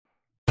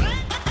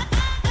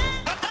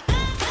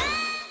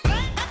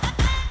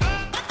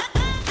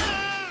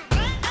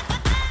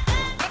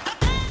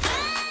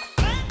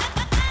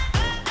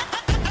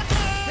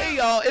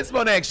It's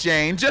Monet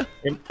Exchange.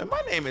 And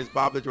my name is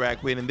Bob the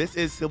Drag Queen, and this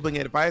is Sibling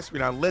Advicery.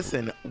 Now,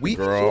 listen, we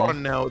Girl. want to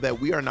know that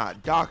we are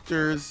not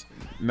doctors.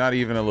 Not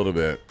even a little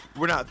bit.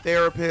 We're not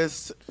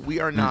therapists.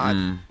 We are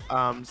not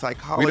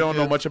psychologists. We don't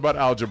know much about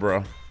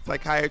algebra.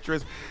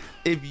 Psychiatrists.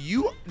 If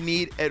you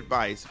need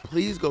advice,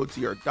 please go to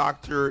your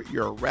doctor,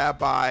 your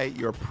rabbi,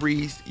 your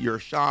priest, your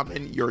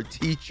shaman, your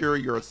teacher,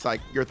 your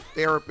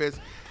therapist.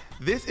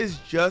 This is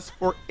just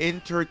for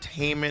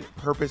entertainment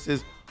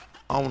purposes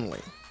only.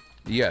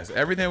 Yes,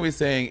 everything we're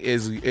saying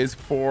is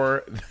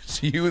for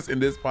use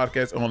in this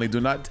podcast only. Do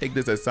not take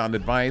this as sound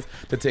advice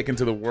to take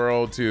into the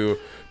world to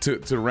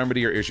remedy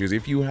your issues.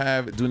 If you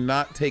have, do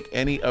not take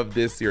any of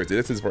this seriously.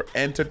 This is for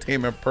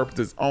entertainment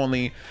purposes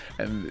only,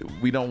 and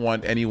we don't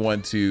want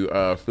anyone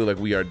to feel like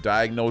we are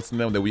diagnosing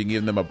them, that we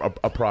give them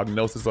a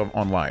prognosis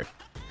on life.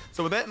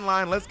 So with that in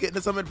mind, let's get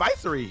into some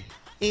advicery.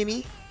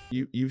 Annie,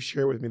 you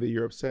share with me that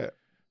you're upset.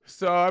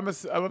 So I'm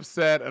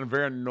upset and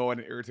very annoyed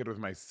and irritated with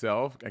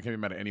myself. I can't be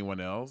mad at anyone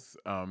else.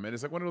 And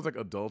it's like one of those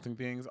like adulting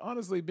things.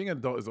 Honestly, being an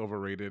adult is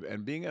overrated.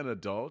 And being an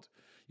adult,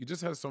 you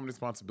just have so many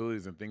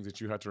responsibilities and things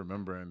that you have to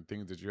remember and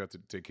things that you have to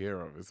take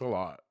care of. It's a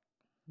lot.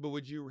 But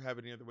would you have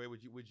it any other way?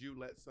 Would you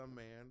let some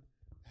man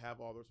have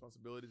all the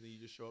responsibilities and you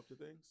just show up to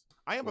things?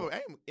 I am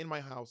in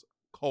my house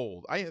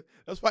cold.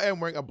 That's why I'm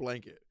wearing a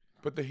blanket.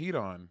 Put the heat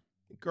on.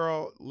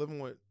 Girl, living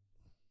with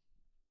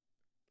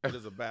it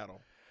is a battle.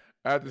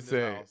 I have to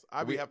say,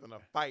 I be having to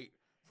fight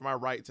for my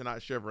right to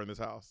not shiver in this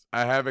house.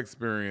 I have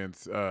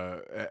experience.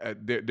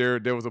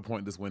 There was a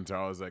point this winter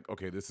I was like,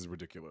 okay, this is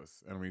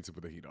ridiculous, and we need to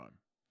put the heat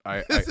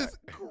on. This is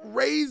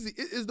crazy.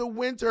 It is the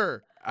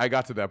winter. I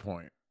got to that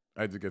point.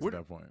 I did get to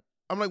that point.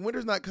 I'm like,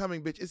 winter's not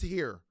coming, bitch. It's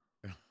here.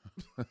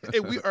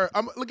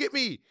 And look at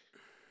me.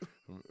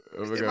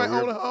 In my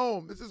own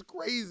home. This is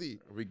crazy.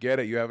 We get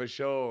it. You have a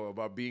show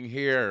about being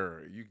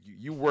here.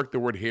 You work the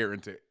word here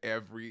into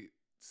every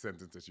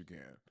sentence that you can.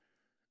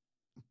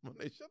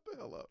 Monet, shut the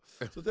hell up.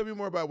 So tell me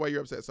more about why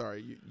you're upset.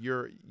 Sorry,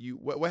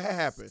 what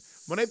happened?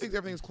 Monet thinks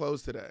everything's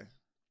closed today.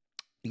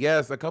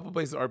 Yes, a couple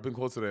places are been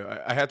closed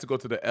today. I had to go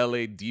to the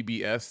LA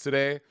DBS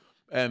today,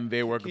 and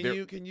they were.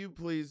 Can you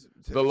please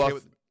the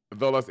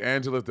Los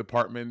Angeles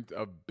Department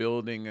of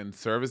Building and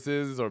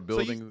Services or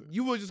Building? So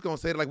you were just gonna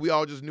say it like we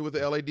all just knew what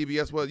the LA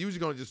DBS was. You were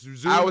just gonna just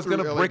zoom. I was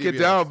gonna break it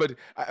down, but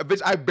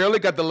bitch, I barely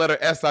got the letter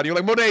S out. You're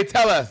like, Monet,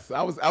 tell us.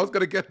 I was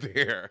gonna get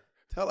there.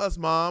 Tell us,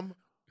 Mom.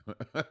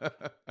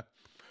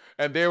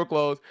 And they were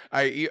closed.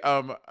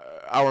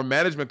 Our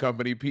management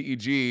company,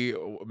 PEG,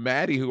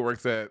 Maddie, who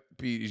works at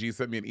PEG,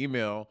 sent me an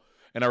email,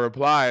 and I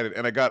replied,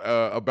 and I got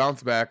a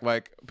bounce back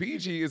like,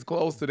 PEG is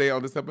closed today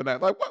on December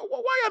 9th. Like,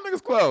 why y'all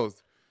niggas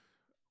closed?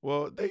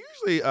 Well, they're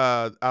usually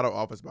out of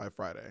office by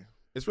Friday.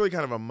 It's really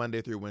kind of a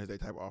Monday through Wednesday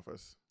type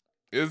office.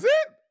 Is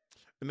it?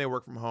 And they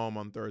work from home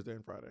on Thursday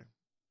and Friday.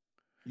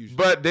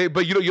 Usually.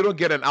 But you don't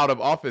get an out of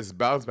office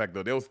bounce back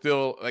though. They'll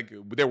still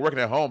they're working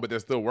at home, but they're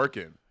still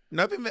working. I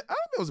don't think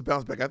it was a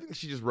bounce back. I think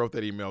she just wrote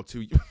that email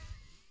to you.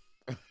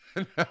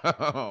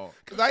 No.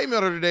 Because I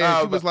emailed her today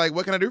and she was like,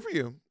 what can I do for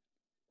you?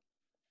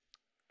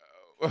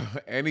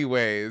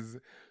 Anyways,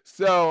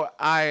 so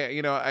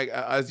I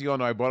as you all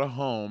know, I bought a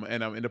home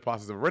and I'm in the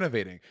process of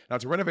renovating. Now,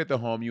 to renovate the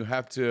home, you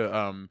have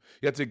to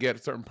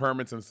get certain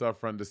permits and stuff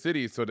from the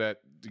city so that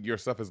your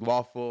stuff is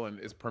lawful and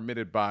is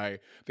permitted by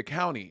the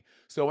county.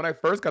 So when I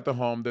first got the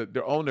home,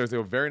 the owners, they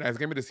were very nice. They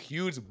gave me this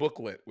huge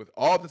booklet with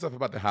all the stuff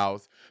about the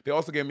house. They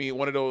also gave me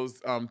one of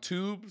those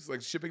tubes,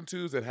 like shipping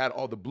tubes that had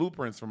all the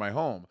blueprints for my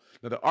home.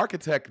 Now, the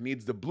architect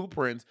needs the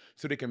blueprints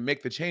so they can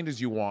make the changes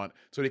you want,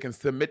 so they can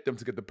submit them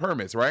to get the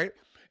permits, right?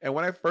 And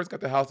when I first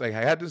got the house, I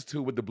had this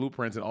tube with the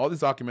blueprints and all these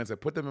documents. I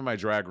put them in my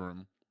drag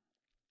room.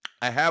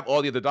 I have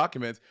all the other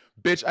documents.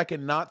 Bitch, I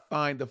cannot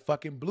find the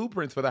fucking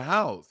blueprints for the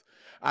house.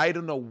 I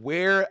don't know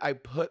where I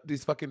put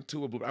these fucking two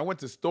blueprints. I went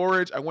to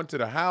storage. I went to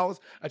the house.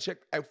 I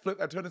checked. I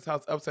turned this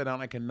house upside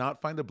down. I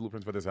cannot find the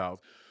blueprints for this house.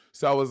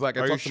 So I was like,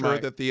 Are you sure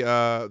that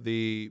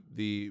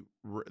the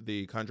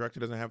contractor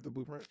doesn't have the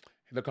blueprint?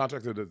 The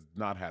contractor does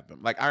not have them.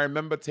 Like, I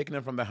remember taking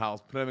them from the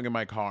house, putting them in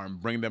my car, and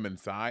bringing them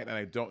inside. And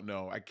I don't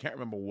know. I can't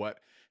remember what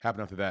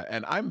happened after that.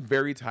 And I'm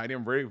very tidy.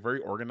 I'm very, very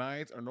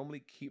organized. I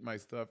normally keep my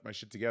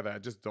shit together. I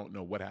just don't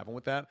know what happened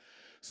with that.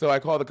 So I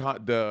called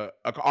the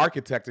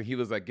architect, and he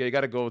was like, yeah, you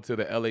got to go to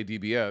the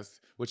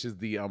LADBS, which is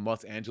the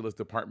Los Angeles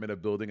Department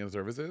of Building and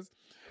Services,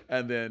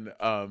 and then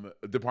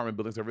Department of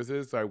Building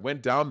Services. So I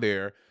went down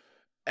there,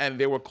 and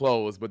they were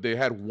closed, but they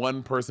had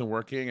one person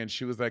working, and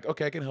she was like,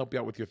 okay, I can help you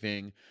out with your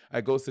thing.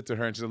 I go sit to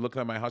her, and she's looking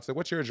at my house. She's like,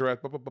 what's your address?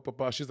 Blah, blah, blah, blah,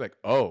 blah. She's like,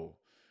 oh,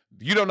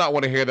 you do not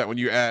want to hear that when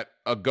you're at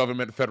a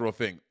government federal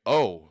thing.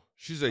 Oh.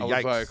 She's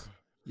like,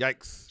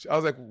 yikes. I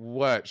was like,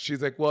 what? She's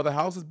like, well, the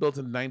house was built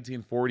in the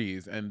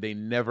 1940s, and they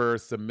never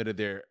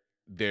submitted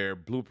their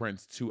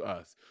blueprints to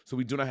us. So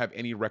we do not have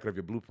any record of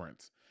your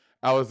blueprints.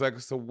 I was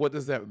like, so what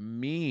does that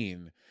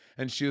mean?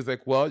 And she was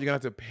like, well, you're going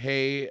to have to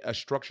pay a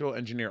structural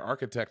engineer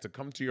architect to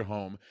come to your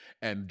home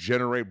and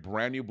generate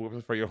brand new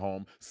blueprints for your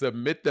home,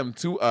 submit them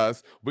to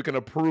us. We can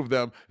approve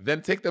them,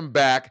 then take them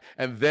back,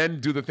 and then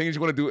do the things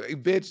you want to do.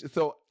 Bitch,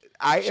 so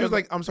I She was am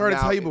like, I'm sorry to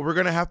now. tell you, but we're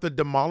going to have to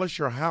demolish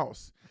your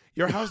house.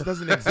 Your house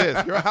doesn't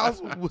exist. Your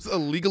house was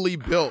illegally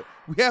built.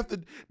 We have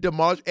to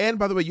demolish. And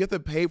by the way, you have to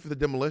pay for the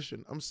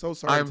demolition. I'm so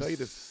sorry I'm to tell you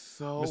this,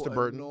 so Mr.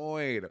 Burton.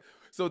 annoyed.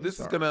 So I'm this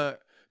is sorry.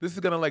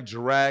 gonna like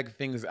drag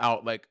things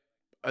out like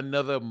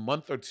another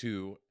month or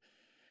two,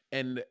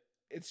 and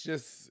it's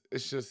just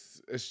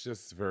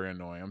very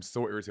annoying. I'm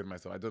so irritated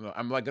myself. I don't know.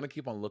 I'm like gonna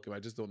keep on looking. I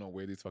just don't know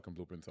where these fucking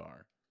blueprints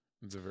are.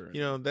 It's very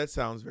You know, annoying. that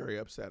sounds very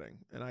upsetting.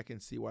 And I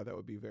can see why that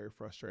would be very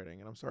frustrating.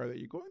 And I'm sorry that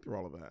you're going through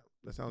all of that.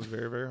 That sounds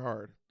very, very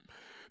hard.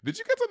 Did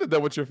you get something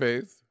done with your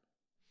face?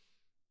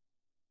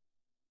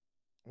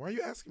 Why are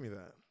you asking me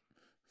that?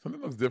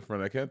 Something looks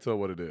different. I can't tell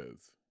what it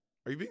is.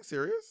 Are you being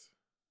serious?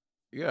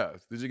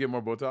 Yes. Did you get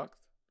more Botox?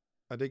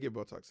 I did get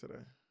Botox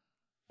today.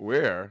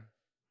 Where?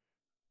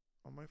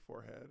 On my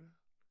forehead.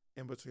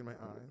 In between my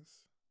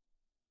eyes.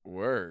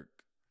 Work.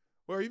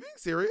 Well, are you being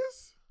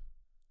serious?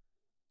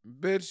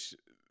 Bitch,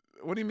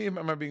 what do you mean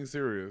am I being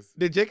serious?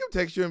 Did Jacob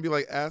text you and be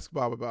like, ask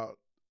Bob about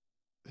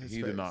his He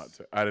face? did not.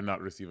 I did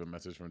not receive a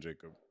message from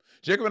Jacob.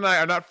 Jacob and I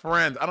are not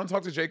friends. I don't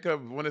talk to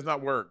Jacob when it's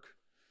not work.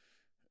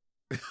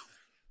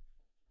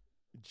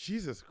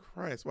 Jesus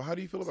Christ. Well, how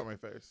do you feel about my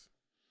face?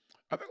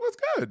 I think it looks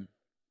good.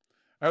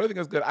 I really think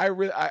it's good.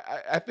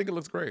 I think it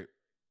looks great.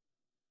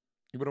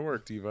 You better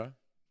work, Tiva.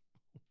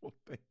 Well,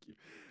 thank you.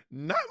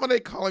 Not when they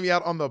calling me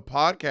out on the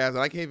podcast, and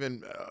I can't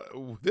even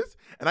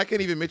I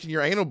can't even mention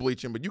your anal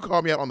bleaching, but you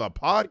call me out on the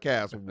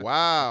podcast.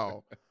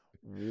 Wow.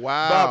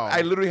 Wow. Bob,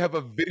 I literally have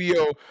a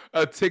video,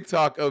 a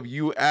TikTok of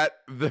you at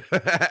the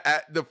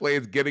at the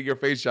place getting your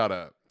face shot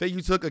up. that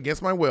you took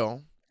against my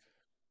will.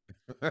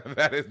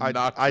 That is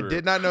not true. I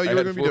did not know you I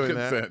were had going to be full doing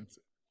that. consent.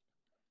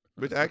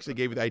 Which I actually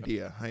gave you the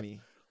idea, honey.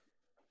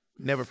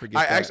 Never forget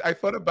I that. actually I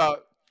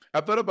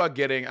thought about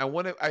getting.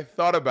 I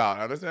thought about.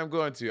 I understand. I'm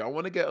going to. I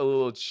want to get a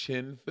little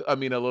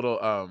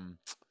a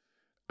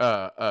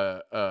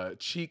little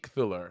cheek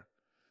filler,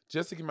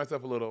 just to give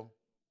myself a little.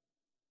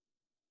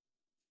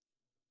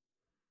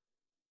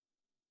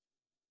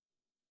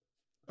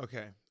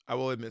 Okay. I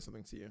will admit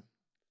something to you.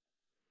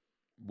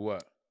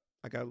 What?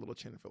 I got a little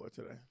chin filler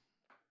today.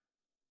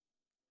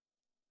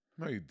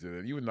 No, you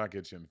didn't. You would not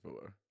get chin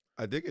filler.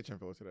 I did get chin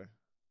filler today.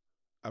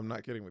 I'm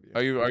not kidding with you.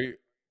 Are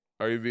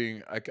you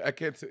being? I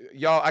can't.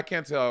 Y'all, I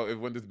can't tell if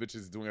when this bitch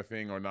is doing a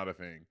thing or not a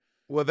thing.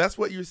 Well, that's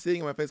what you're seeing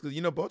in my face because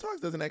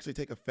Botox doesn't actually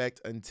take effect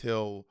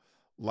until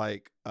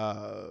like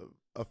a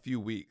few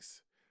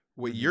weeks.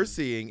 What you're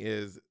seeing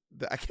is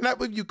that I cannot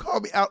believe you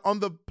called me out on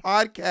the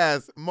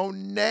podcast,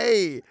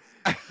 Monet.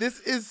 This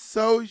is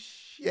so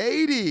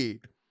shady.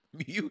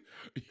 You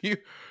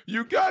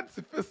got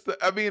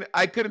sophisticated. I mean,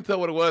 I couldn't tell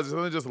what it was. It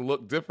doesn't just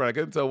look different. I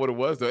couldn't tell what it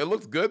was though. It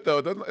looks good though.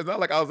 It's not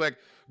like I was like,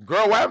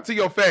 girl, what happened to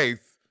your face?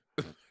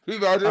 What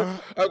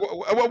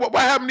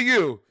happened to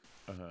you?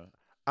 Uh-huh.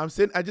 I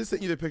just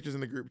sent you the pictures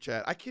in the group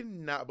chat. I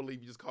cannot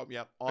believe you just called me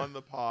out on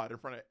the pod in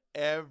front of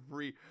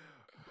every.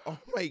 Oh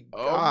my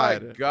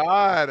god! Oh my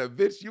god,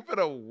 bitch, you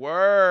better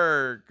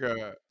work.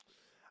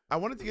 I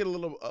wanted to get a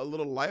little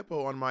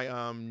lipo on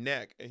my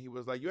neck, and he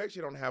was like, "You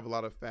actually don't have a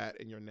lot of fat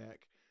in your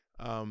neck.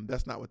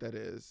 That's not what that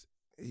is."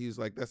 He's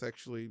like, "That's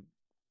actually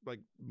like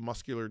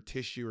muscular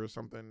tissue or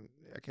something."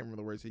 I can't remember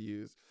the words he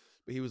used,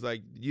 but he was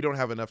like, "You don't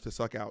have enough to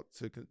suck out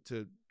to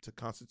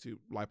constitute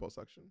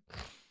liposuction."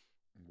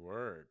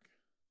 Work.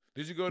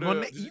 Did you go to?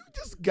 Monet, you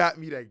just got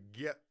me to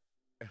get.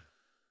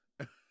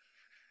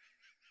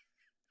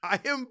 I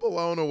am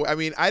blown away. I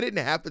mean, I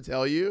didn't have to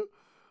tell you,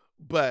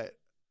 but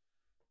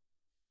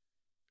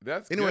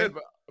That's anyway. good.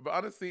 But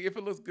honestly, if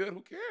it looks good,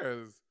 who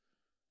cares?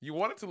 You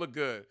want it to look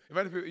good.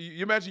 Imagine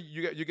you imagine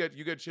you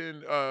get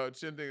chin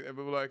thing, and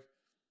people like,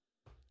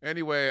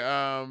 anyway,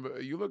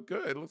 you look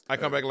good. It looks good. I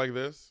come back like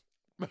this.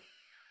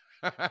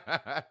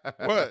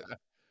 What?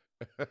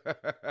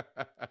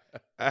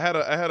 I had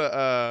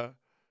a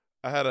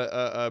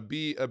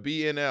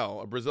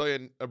BNL,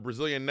 a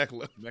Brazilian neck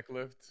lift. Neck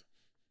lift.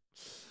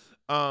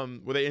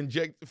 Where they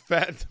inject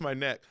fat into my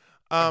neck.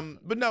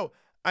 But no,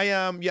 I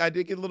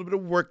did get a little bit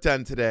of work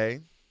done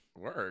today.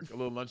 Work. A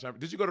little lunchtime.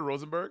 Did you go to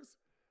Rosenberg's?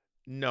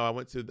 No, I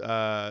went to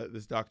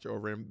this doctor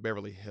over in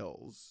Beverly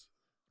Hills.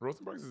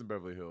 Rosenberg's is in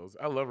Beverly Hills.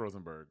 I love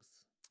Rosenberg's.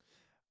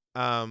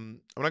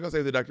 I'm not gonna say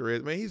who the doctor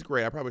is. Man, he's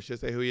great. I probably should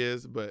say who he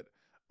is, but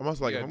I'm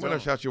also like, Yeah, if I'm gonna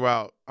don't. shout you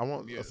out, I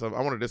want Yeah. I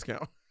want a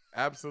discount.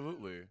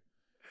 Absolutely.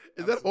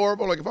 Is that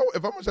horrible? Like if I'm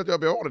gonna shout you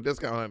out, I want a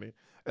discount, honey.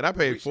 And I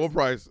paid We full should-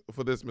 price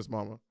for this, Miss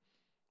Mama.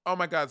 Oh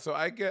my God. So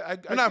I get. I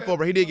Not get, full,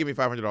 but he did give me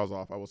 $500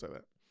 off. I will say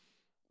that.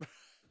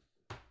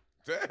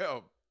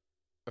 Damn.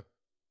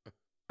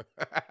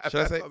 Should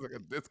I That say- sounds like a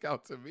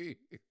discount to me.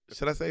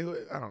 Should I say who?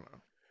 I don't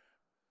know.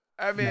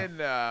 I mean,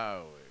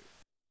 no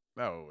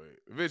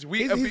wait, bitch.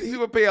 He's-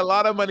 People pay a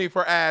lot of money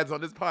for ads on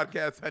this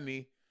podcast,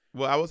 honey.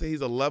 Well, I will say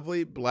he's a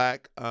lovely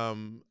black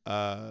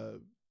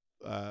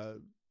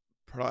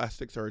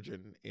plastic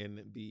surgeon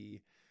in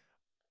the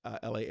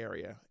LA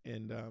area,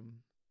 and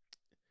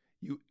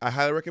I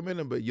highly recommend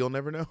him. But you'll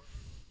never know.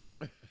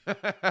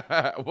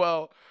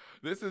 Well,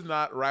 This is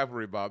not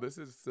rivalry, Bob. This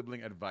is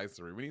sibling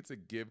advisory. We need to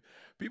give.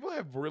 People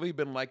have really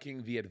been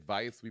liking the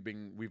advice we've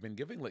been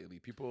giving lately.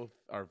 People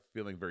are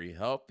feeling very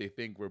helped. They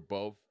think we're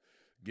both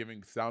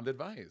giving sound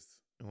advice.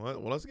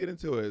 Well, let's get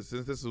into it.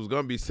 Since this was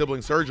going to be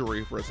sibling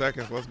surgery for a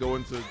second, so let's go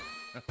into.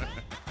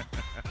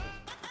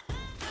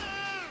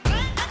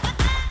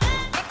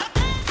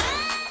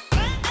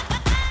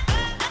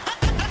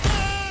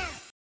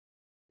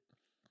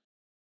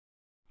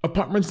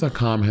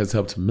 Apartments.com has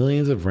helped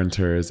millions of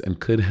renters and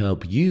could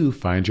help you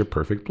find your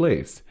perfect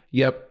place.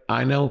 Yep,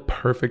 I know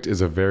perfect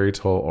is a very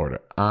tall order.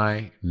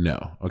 I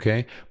know,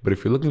 okay? But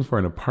if you're looking for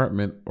an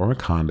apartment or a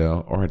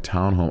condo or a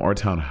townhome or a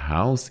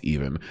townhouse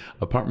even,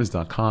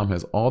 Apartments.com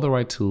has all the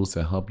right tools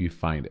to help you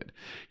find it.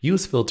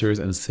 Use filters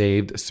and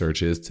saved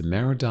searches to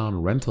narrow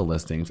down rental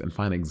listings and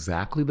find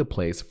exactly the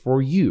place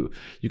for you.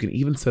 You can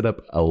even set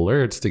up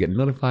alerts to get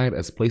notified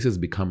as places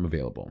become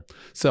available.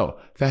 So,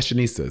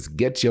 fashionistas,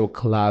 get your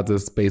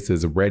closet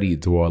spaces ready,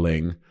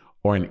 darling.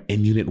 Or an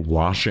in-unit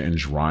washer and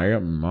dryer.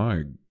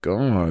 My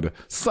God.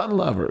 Sun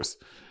lovers.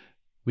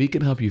 We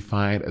can help you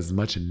find as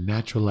much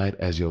natural light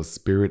as your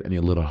spirit and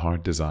your little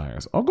heart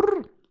desires.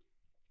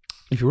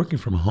 If you're working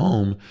from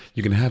home,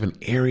 you can have an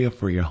area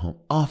for your home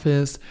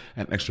office,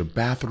 an extra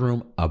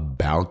bathroom, a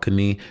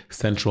balcony,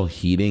 central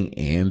heating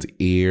and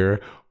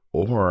air,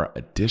 or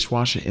a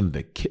dishwasher in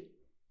the kitchen.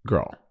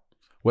 Girl,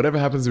 whatever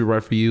happens to be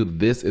right for you,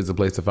 this is the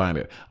place to find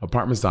it.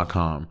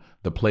 Apartments.com,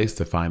 the place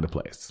to find a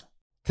place.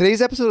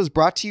 Today's episode is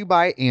brought to you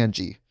by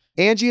Angie.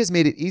 Angie has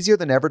made it easier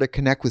than ever to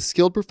connect with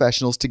skilled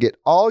professionals to get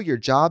all your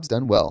jobs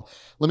done well.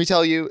 Let me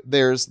tell you,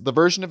 there's the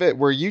version of it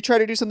where you try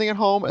to do something at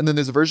home, and then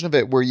there's a version of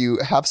it where you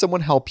have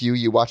someone help you,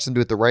 you watch them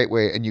do it the right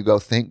way, and you go,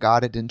 thank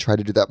God I didn't try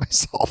to do that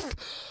myself.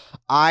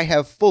 I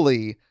have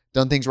fully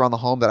done things around the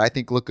home that I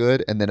think look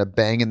good, and then a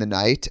bang in the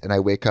night, and I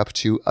wake up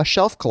to a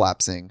shelf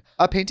collapsing,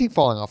 a painting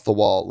falling off the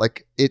wall.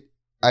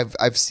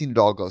 I've seen it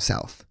all go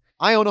south.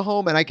 I own a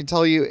home, and I can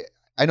tell you,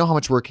 I know how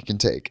much work it can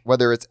take.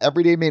 Whether it's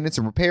everyday maintenance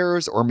and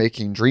repairs or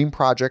making dream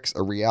projects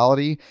a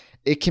reality,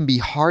 it can be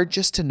hard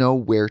just to know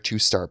where to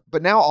start.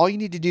 But now all you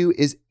need to do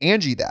is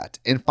Angie that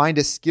and find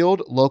a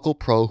skilled local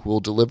pro who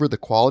will deliver the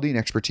quality and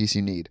expertise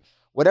you need.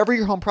 Whatever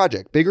your home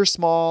project, big or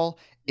small,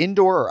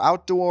 indoor or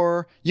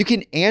outdoor, you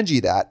can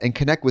Angie that and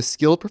connect with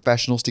skilled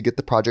professionals to get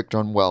the project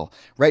done well.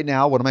 Right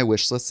now, one of my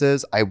wish lists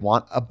is I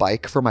want a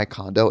bike for my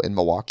condo in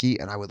Milwaukee,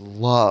 and I would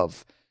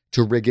love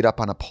to rig it up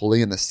on a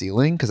pulley in the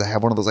ceiling because I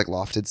have one of those like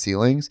lofted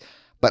ceilings,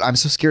 but I'm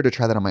so scared to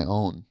try that on my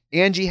own.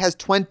 Angie has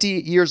 20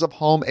 years of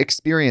home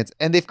experience,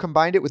 and they've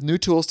combined it with new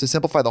tools to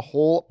simplify the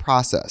whole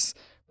process.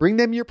 Bring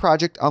them your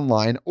project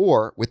online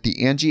or with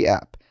the Angie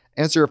app.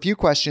 Answer a few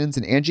questions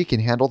and Angie can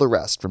handle the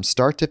rest from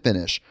start to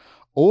finish,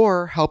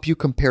 or help you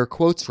compare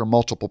quotes from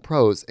multiple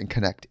pros and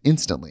connect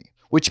instantly,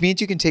 which means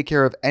you can take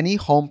care of any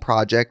home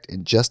project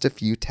in just a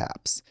few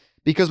taps.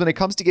 Because when it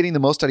comes to getting the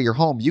most out of your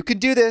home, you can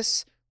do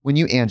this when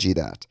you Angie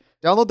that.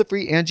 Download the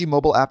free Angie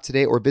mobile app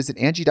today or visit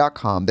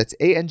Angie.com. That's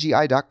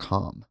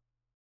ANGI.com.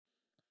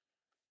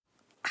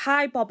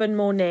 Hi, Bob and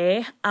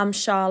Monet. I'm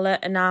Charlotte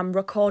and I'm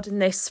recording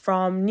this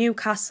from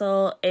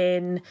Newcastle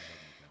in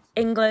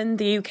England,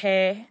 the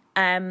UK.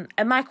 And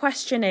my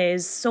question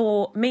is,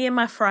 so me and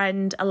my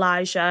friend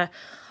Elijah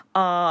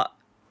are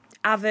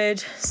avid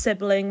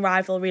sibling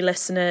rivalry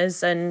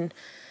listeners and,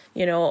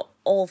 you know,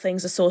 all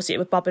things associated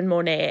with Bob and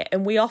Monet.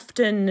 And we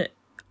often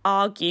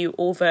argue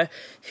over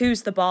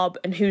who's the Bob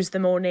and who's the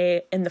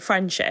Monet in the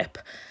friendship.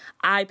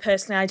 I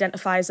personally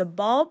identify as a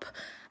Bob,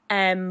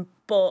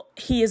 but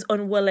he is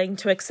unwilling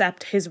to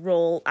accept his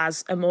role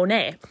as a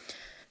Monet.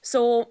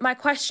 So my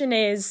question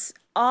is,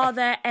 are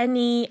there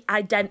any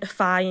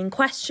identifying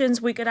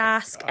questions we could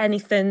ask?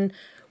 Anything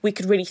we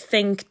could really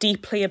think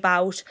deeply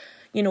about?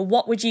 You know,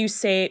 what would you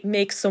say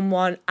makes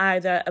someone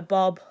either a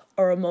Bob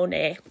or a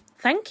Monet?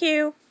 Thank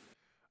you.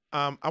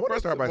 I want to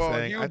start by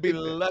saying you'd be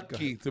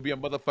lucky to be a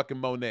motherfucking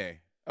Monet.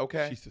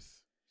 Okay.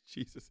 Jesus.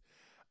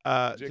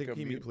 Jacob, can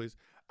you mute, please?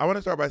 I want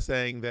to start by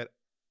saying that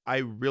I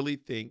really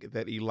think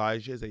that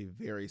Elijah is a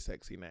very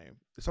sexy name.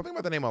 Something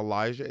about the name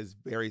Elijah is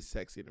very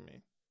sexy to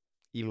me.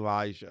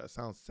 Elijah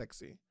sounds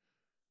sexy.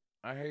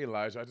 I hate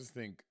Elijah. I just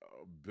think,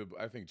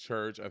 I think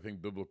church. I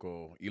think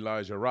biblical.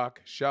 Elijah rock,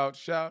 shout,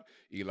 shout.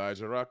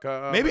 Elijah rock.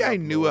 Maybe I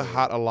knew a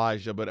hot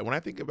Elijah, but when I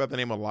think about the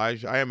name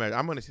Elijah, I'm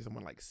going to see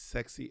someone like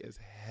sexy as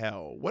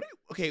hell.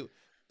 Okay,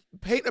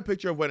 paint a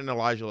picture of what an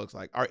Elijah looks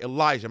like. All right,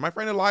 Elijah. My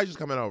friend Elijah's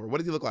coming over. What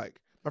does he look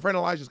like? My friend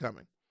Elijah's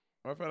coming.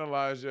 My friend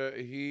Elijah,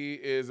 he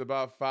is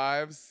about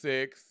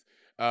 5'6".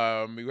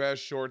 He has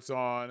shorts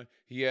on.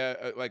 He had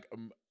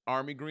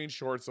army green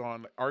shorts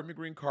on, army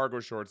green cargo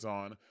shorts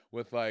on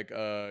with like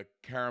a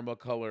caramel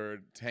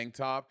colored tank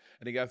top,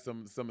 and he got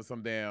some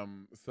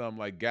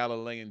like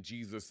Galilean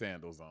Jesus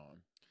sandals on.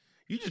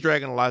 You just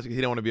dragging Elijah because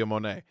he don't want to be a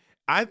Monet.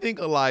 I think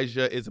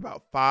Elijah is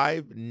about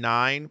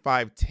 5'9",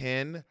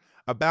 5'10",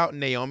 about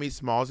Naomi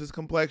Smalls'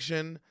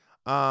 complexion.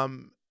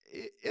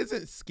 It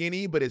isn't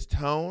skinny, but it's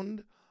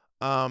toned.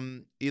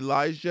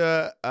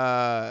 Elijah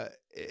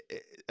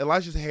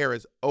Elijah's hair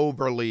is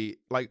overly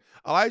like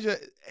Elijah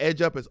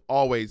edge up is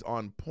always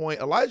on point.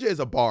 Elijah is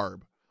a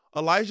barb.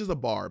 Elijah's a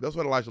barb. That's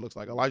what Elijah looks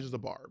like. Elijah's a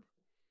barb.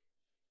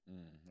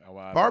 Oh,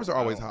 well, Barbs are I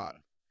always don't hot.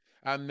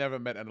 know. I've never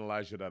met an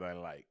Elijah that I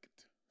liked.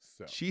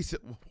 So She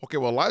said, okay,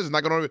 well,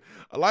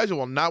 Elijah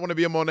will not want to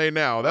be a Monet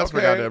now. That's for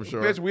okay, goddamn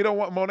sure. bitch, we don't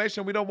want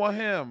Monation. We don't want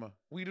him.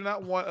 We do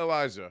not want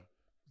Elijah.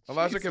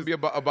 Elijah can be a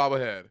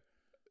bobblehead.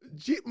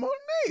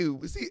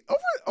 Monet, see, over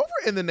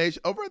in the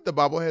nation, over at the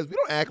bobbleheads, we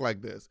don't act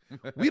like this.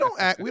 We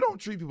don't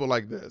treat people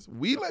like this.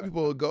 We let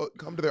people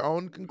come to their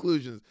own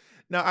conclusions.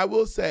 Now, I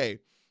will say,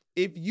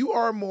 if you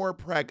are more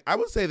I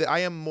would say that I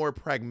am more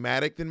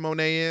pragmatic than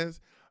Monet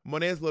is.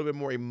 Monet is a little bit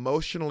more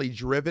emotionally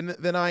driven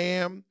than I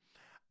am.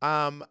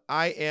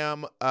 I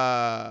am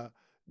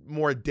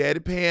more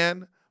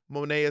deadpan.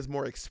 Monet is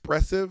more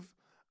expressive.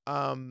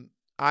 I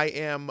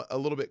am a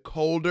little bit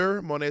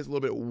colder. Monet is a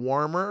little bit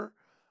warmer.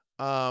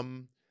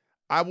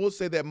 I will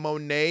say that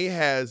Monet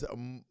has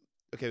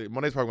okay,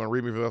 Monet's probably gonna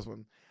read me for this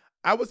one.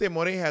 I would say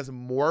Monet has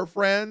more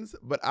friends,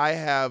 but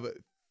Monet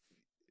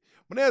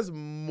has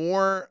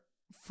more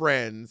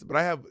friends, but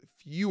I have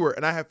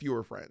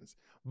fewer friends.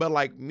 But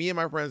like me and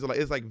my friends are like,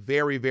 it's like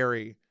very,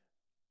 very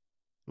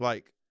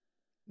like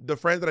the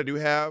friends that I do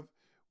have,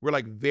 we're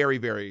like very,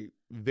 very,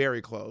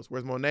 very close.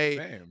 Whereas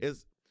Monet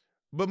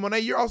but Monet,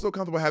 you're also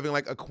comfortable having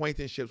like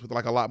acquaintanceships with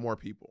like a lot more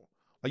people.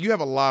 Like you have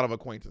a lot of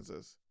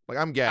acquaintances. Like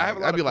I'm gagged. I have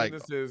a lot I'd be of like,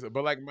 acquaintances,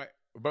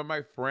 but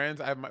my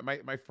friends, I have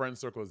my friend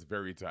circle is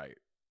very tight.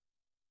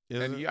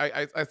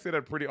 I say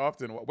that pretty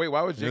often. Wait,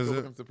 why was Jacob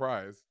looking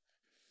surprised?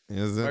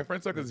 Is it? My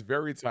friend circle is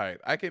very tight.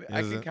 I can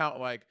count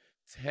like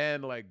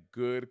 10 like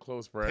good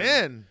close friends.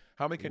 10.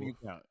 How many can you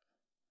count?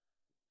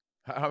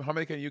 How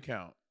many can you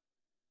count?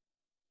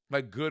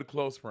 Like good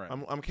close friends.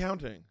 I'm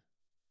counting.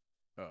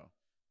 Oh.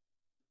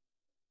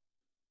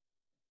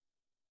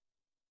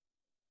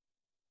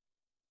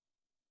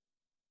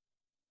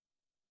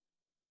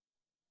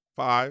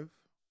 Five.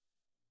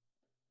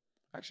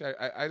 Actually,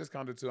 I just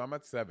counted 2. I'm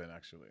at 7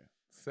 actually.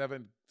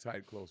 7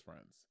 tight close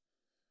friends.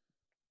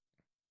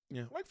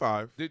 Yeah, like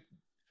 5.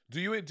 Do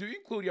you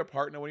include your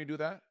partner when you do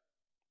that?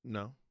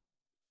 No.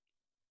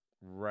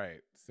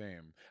 Right,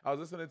 same. I was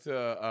listening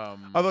to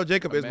although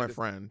Jacob is my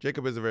friend.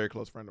 Jacob is a very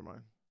close friend of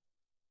mine.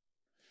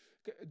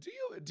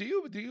 Do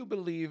you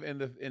believe in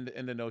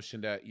the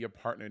notion that your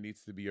partner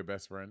needs to be your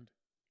best friend?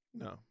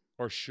 No.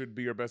 Or should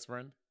be your best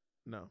friend?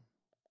 No.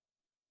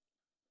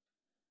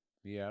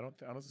 Yeah, I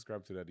don't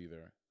subscribe to that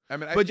either. I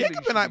mean, but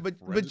Jacob and I, but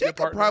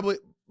Jacob probably,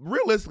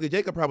 realistically,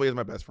 Jacob probably is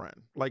my best friend.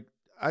 Like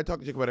I talk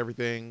to Jacob about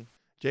everything.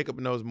 Jacob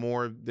knows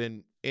more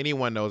than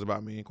anyone knows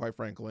about me, quite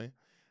frankly.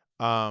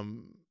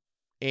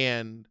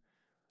 And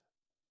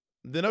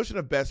the notion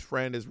of best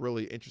friend is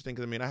really interesting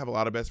because I mean I have a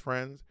lot of best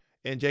friends,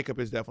 and Jacob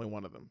is definitely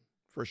one of them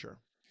for sure.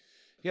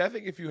 Yeah, I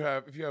think if you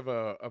have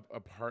a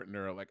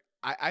partner, like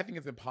I think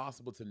it's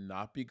impossible to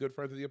not be good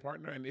friends with your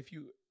partner, and if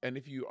you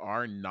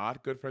are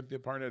not good friends with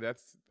your partner,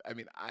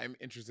 I'm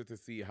interested to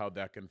see how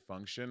that can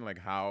function, like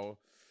how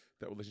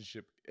that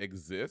relationship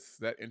exists.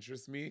 That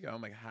interests me.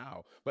 I'm like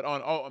how, but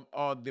on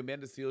the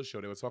Amanda Seales show,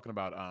 they were talking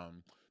about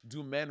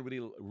do men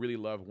really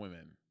love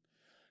women,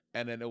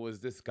 and then there was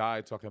this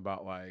guy talking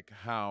about like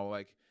how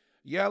like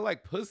yeah I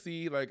like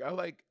pussy, like I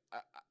like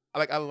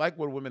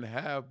what women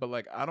have, but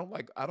like I don't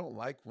like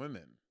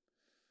women.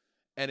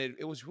 And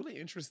it was really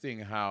interesting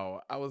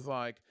how I was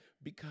like,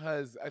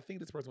 because I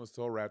think this person was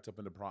so wrapped up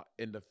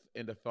in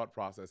the thought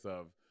process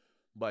of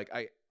like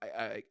I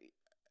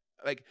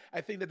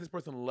think that this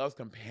person loves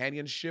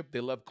companionship,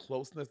 they love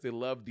closeness, they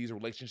love these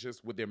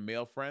relationships with their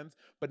male friends,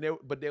 but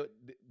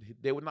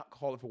they would not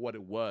call it for what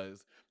it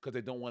was because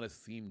they don't want to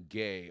seem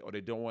gay or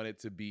they don't want it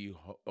to be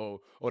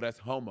that's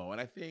homo.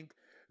 And I think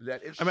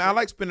that I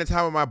like spending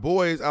time with my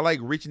boys. I like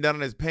reaching down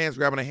in his pants,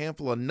 grabbing a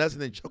handful of nuts,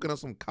 and then choking on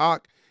some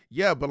cock.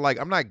 Yeah, but like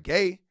I'm not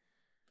gay.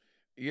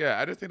 Yeah,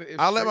 I just think that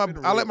I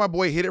let my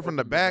boy hit it from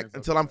the back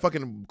until I'm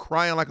fucking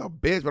crying like a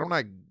bitch, but I'm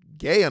not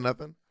gay or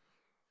nothing.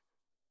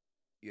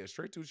 Yeah,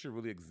 straight dudes should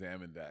really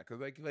examine that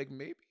because like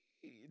maybe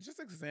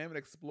just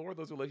explore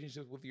those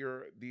relationships with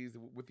your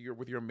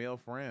male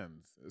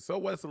friends. So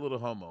what's a little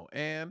homo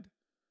and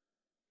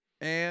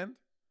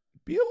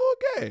be a little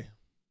gay.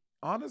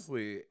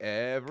 Honestly,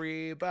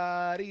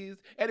 everybody's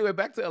anyway.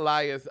 Back to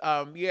Elias.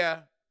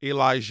 Yeah,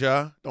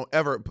 Elijah. Don't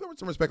ever put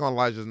some respect on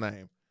Elijah's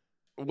name.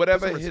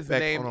 Whatever his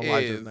name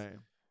is,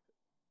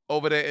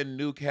 over there in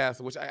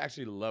Newcastle, which I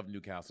actually love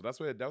Newcastle.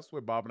 That's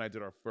where Bob and I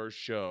did our first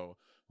show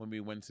when we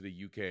went to the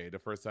UK. The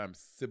first time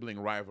Sibling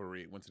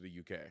Rivalry went to the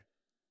UK.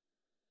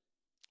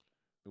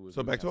 So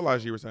Newcastle. Back to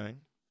Elijah, you were saying.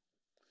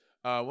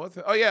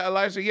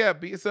 Elijah. Yeah.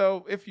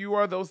 So if you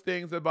are those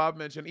things that Bob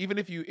mentioned, even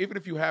if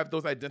you have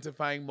those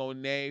identifying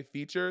Monet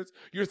features,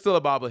 you're still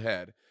a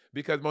bobblehead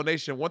because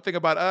Monation. One thing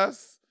about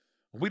us,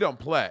 we don't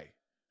play.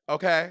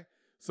 Okay,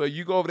 so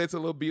you go over there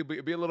to be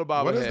a little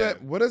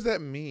bobblehead. What does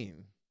that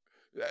mean?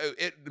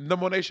 The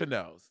Monation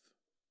knows.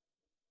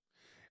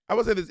 I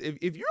would say this: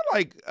 if you're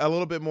like a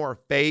little bit more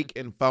fake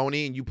and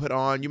phony, and you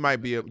might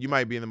be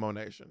in the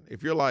Monation.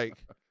 If you're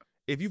like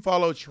If you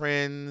follow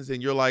trends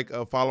and you're like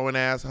a following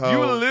asshole,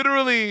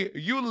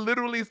 You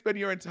literally spend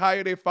your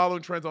entire day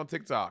following trends on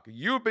TikTok.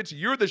 You bitch,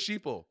 you're the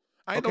sheeple.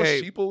 I ain't no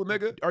okay, sheeple,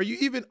 nigga. are you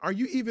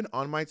even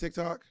on my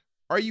TikTok?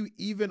 Are you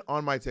even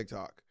on my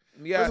TikTok?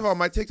 Yes. First of all,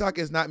 my TikTok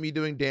is not me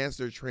doing dance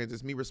or trends.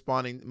 It's me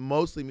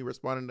mostly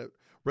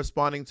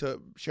responding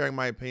to sharing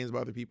my opinions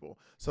about other people.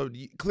 So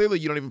clearly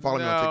you don't even follow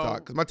me on TikTok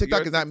because my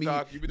TikTok is not me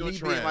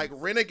being like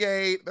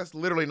renegade. That's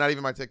literally not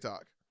even my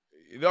TikTok.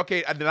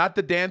 Okay, not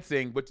the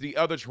dancing, but the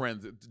other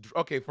trends.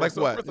 Okay, first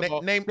of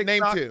all, name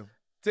two.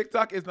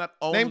 TikTok is not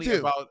only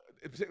about.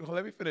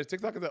 Let me finish.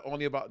 TikTok is not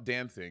only about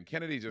dancing.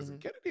 Kennedy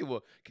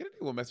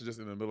will message us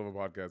in the middle of a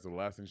podcast. The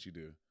last thing she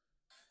do.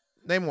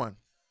 Name one.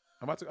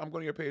 I'm going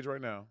to your page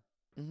right now.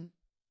 Mm-hmm.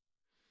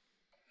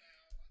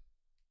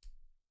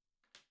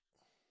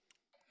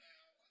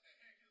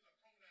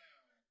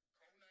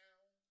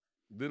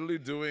 Literally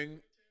doing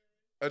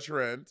a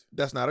trend.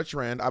 That's not a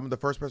trend. I'm the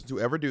first person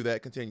to ever do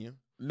that. Continue.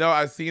 No,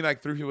 I've seen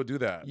like 3 people do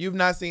that. You've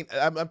not seen.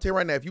 I'm telling you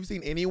right now. If you've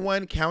seen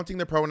anyone counting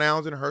the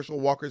pronouns in Herschel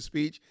Walker's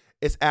speech,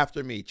 it's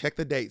after me. Check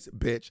the dates,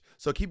 bitch.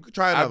 So keep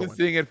trying. I've been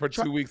seeing it for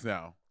 2 weeks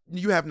now.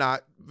 You have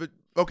not. But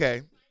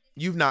okay,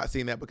 you've not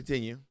seen that. But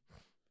continue.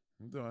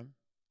 I'm done.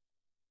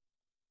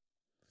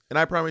 And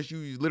I promise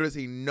you literally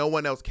see no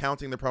one else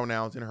counting the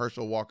pronouns in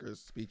Herschel Walker's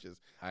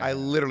speeches. I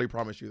literally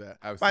promise you that.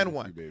 Find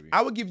one. baby.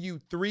 I would give you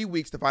 3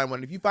 weeks to find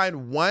one. If you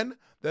find one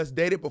that's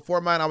dated before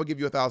mine, I would give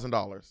you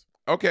 $1,000.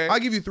 Okay. I'll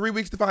give you 3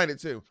 weeks to find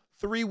it too.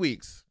 3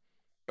 weeks.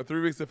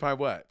 3 weeks to find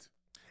what?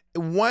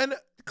 One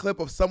clip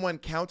of someone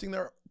counting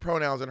their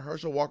pronouns in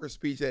Herschel Walker's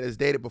speech that is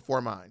dated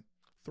before mine.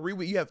 3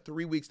 weeks. You have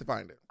 3 weeks to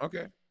find it.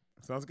 Okay.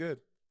 Sounds good.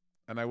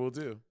 And I will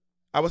do.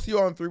 I will see you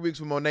all in 3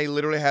 weeks when Monet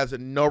literally has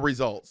no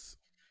results.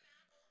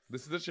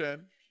 This is a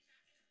trend.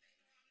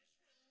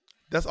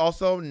 That's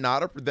also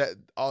not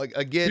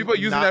again. People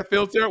using that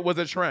filter was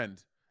a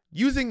trend.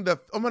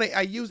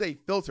 I use a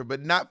filter,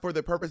 but not for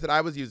the purpose that I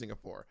was using it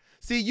for.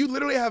 See, you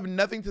literally have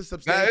nothing to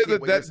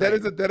substantiate what you're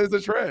saying. That is a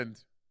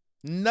trend.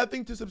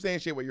 Nothing to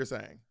substantiate what you're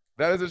saying.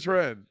 That is a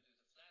trend.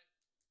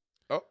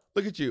 Oh,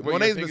 look at you. Wait,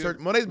 Monet's been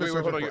searching.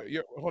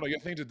 Hold on, your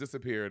thing just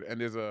disappeared,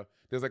 and there's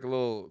like a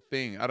little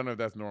thing. I don't know if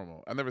that's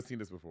normal. I've never seen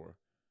this before.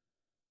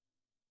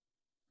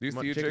 Do you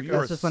see it, Jacob?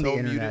 That's just when the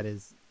internet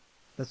is.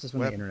 That's just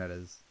when the internet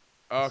is.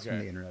 Okay. When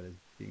the internet is.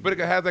 But it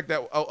has like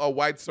that a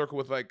white circle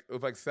with like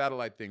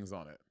satellite things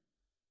on it.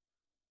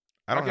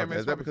 I don't have that.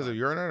 Is that because of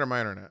your internet or my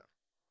internet?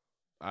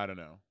 I don't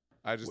know.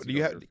 I just do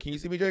you have? Can you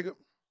see me, Jacob?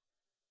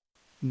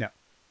 No.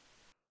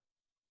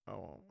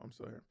 Oh, I'm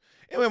still here.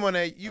 Anyway,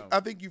 Monet, I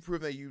think you've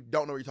proven that you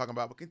don't know what you're talking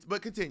about.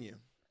 But continue.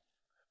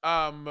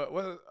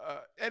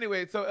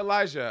 Anyway, so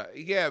Elijah,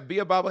 yeah, be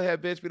a bobblehead,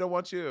 bitch. We don't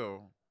want you.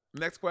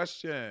 Next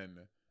question.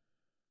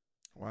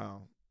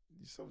 Wow,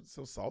 you're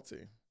so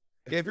salty.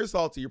 Yeah, if you're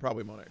salty, you're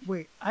probably Monet.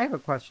 Wait, I have a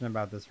question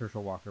about this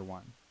Herschel Walker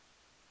one.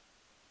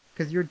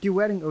 Because you're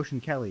duetting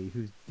Ocean Kelly,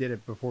 who did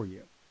it before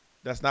you.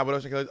 That's not what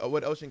Ocean Kelly.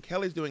 What Ocean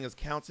Kelly's doing is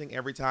counting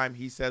every time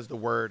he says the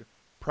word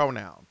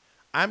pronoun.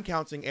 I'm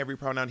counting every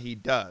pronoun he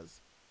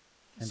does.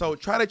 So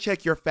try to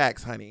check your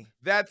facts, honey.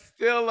 That's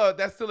still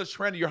a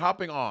trend you're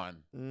hopping on.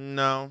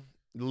 No,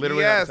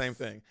 literally not the same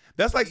thing.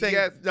 That's like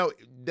saying no.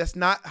 That's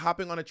not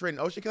hopping on a trend.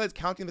 Ocean Kelly's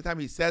counting the time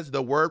he says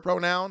the word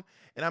pronoun,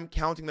 and I'm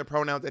counting the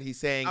pronouns that he's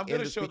saying in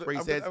the speech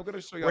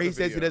where he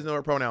says he doesn't know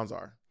what pronouns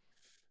are.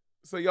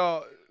 So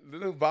y'all,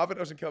 Bob and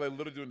Ocean Kelly are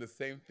literally doing the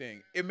same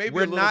thing. It may be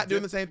we're not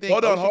doing the same thing.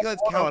 Hold on.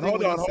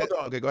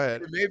 Okay, go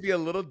ahead. It may be a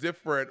little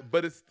different,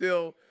 but it's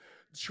still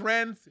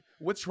trends.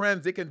 With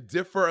trends, it can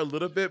differ a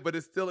little bit, but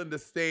it's still in the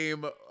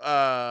same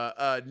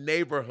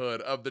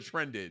neighborhood of the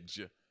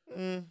trendage.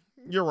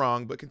 You're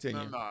wrong, but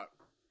continue. I'm not.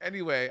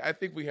 Anyway, I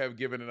think we have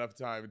given enough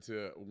time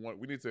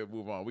we need to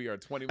move on. We are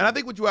 20 minutes. And I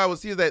think what I will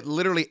see is that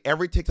literally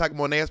every TikTok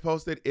Monet has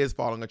posted is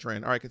following a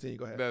trend. All right, continue.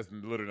 Go ahead. That's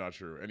literally not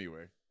true.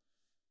 Anyway.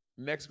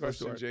 Next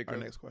question, Jacob. Our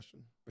next question.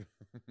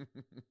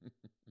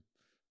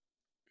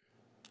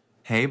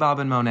 Hey, Bob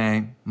and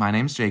Monet. My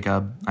name's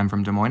Jacob. I'm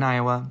from Des Moines,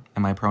 Iowa,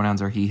 and my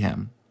pronouns are he,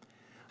 him.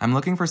 I'm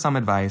looking for some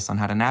advice on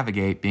how to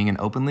navigate being an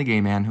openly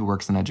gay man who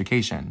works in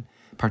education,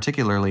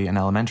 particularly in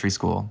elementary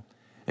school.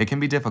 It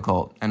can be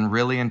difficult and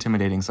really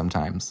intimidating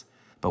sometimes.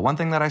 But one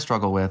thing that I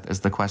struggle with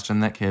is the question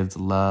that kids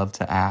love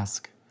to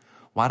ask.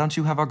 Why don't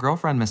you have a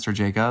girlfriend, Mr.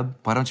 Jacob?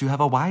 Why don't you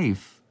have a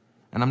wife?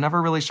 And I'm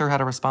never really sure how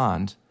to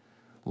respond.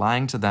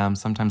 Lying to them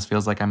sometimes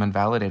feels like I'm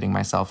invalidating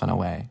myself in a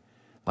way,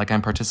 like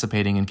I'm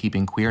participating in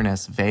keeping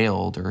queerness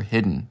veiled or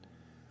hidden.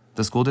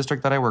 The school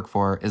district that I work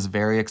for is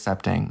very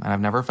accepting, and I've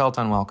never felt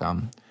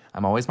unwelcome.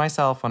 I'm always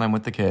myself when I'm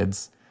with the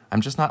kids. I'm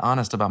just not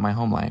honest about my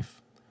home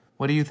life.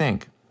 What do you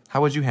think?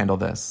 How would you handle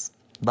this?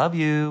 Love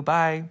you.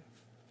 Bye.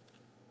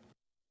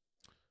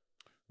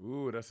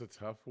 Ooh, that's a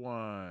tough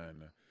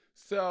one.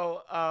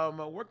 So,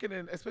 working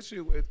in,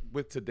 especially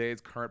with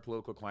today's current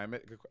political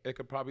climate, it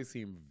could probably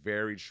seem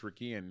very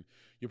tricky, and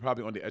you're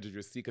probably on the edge of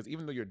your seat because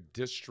even though your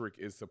district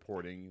is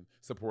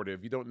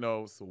supportive, you don't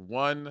know. So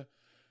one,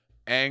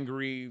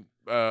 angry,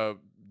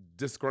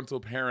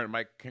 disgruntled parent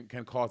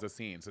can cause a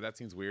scene. So that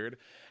seems weird.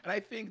 And I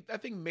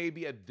think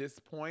maybe at this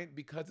point,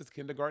 because it's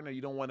kindergarten and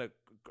you don't want to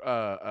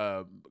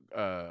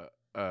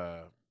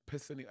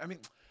piss any. I mean,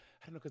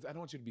 I don't know, because I don't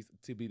want you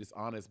to be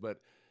dishonest, but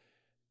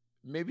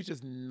maybe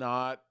just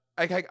not.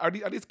 Like, are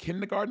these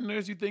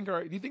kindergartners? You think,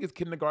 or do you think it's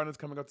kindergartners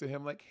coming up to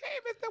him like, "Hey,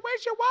 Mister,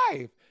 where's your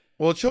wife?"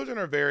 Well, children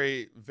are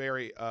very,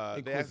 very, they ask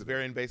Inquisitive.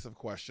 very invasive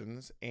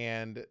questions,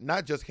 and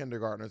not just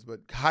kindergartners,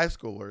 but high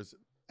schoolers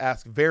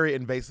ask very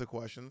invasive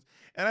questions.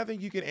 And I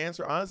think you can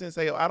answer honestly and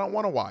say, I don't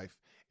want a wife.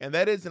 And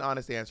that is an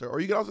honest answer. Or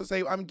you can also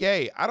say, I'm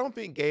gay. I don't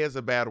think gay is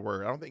a bad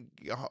word.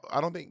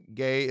 I don't think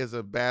gay is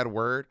a bad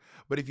word.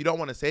 But if you don't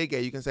want to say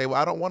gay, you can say, well,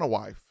 I don't want a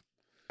wife.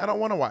 I don't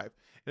want a wife.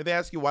 And if they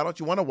ask you, why don't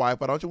you want a wife?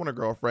 Why don't you want a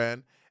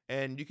girlfriend?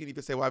 And you can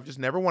either say, well,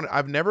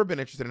 I've never been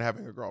interested in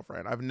having a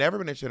girlfriend. I've never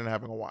been interested in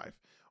having a wife.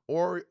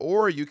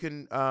 Or you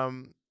can,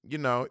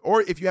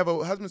 or if you have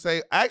a husband,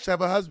 say, I actually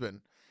have a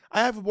husband.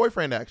 I have a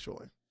boyfriend,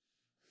 actually.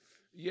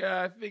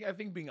 Yeah, I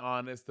think being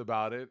honest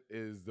about it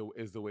is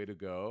the way to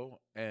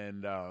go.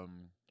 And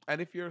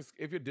if your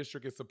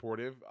district is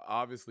supportive,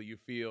 obviously you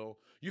feel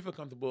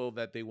comfortable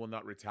that they will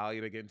not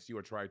retaliate against you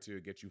or try to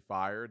get you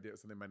fired.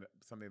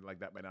 Something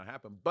like that might not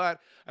happen. But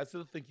I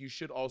still think you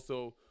should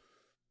also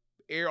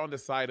err on the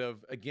side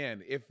of,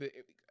 again,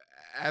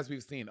 as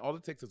we've seen, all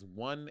it takes is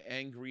one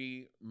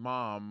angry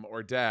mom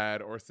or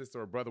dad or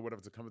sister or brother,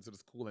 whatever, to come into the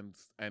school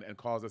and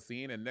cause a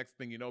scene, and next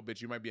thing you know,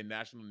 bitch, you might be a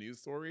national news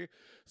story.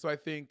 So I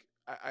think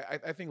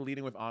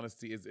leading with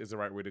honesty is the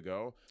right way to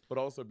go, but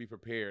also be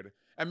prepared,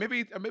 and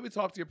maybe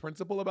talk to your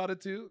principal about it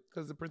too,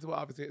 because the principal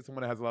obviously is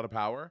someone that has a lot of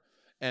power,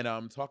 and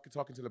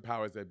talking to the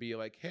powers that be,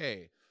 like,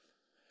 hey.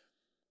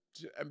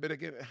 But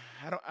again,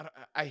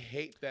 I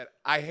hate that.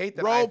 I hate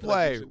that. I feel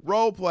like you should-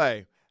 Role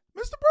play.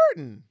 Mr.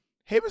 Burton.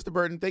 Hey, Mr.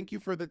 Burton. Thank you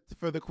for the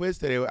quiz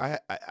today.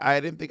 I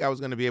didn't think I was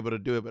going to be able to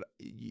do it, but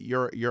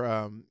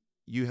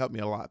you helped me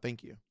a lot.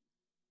 Thank you.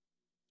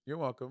 You're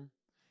welcome.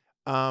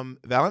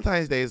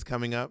 Valentine's Day is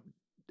coming up.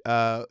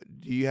 Do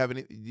you have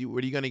any? Where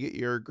are you going to get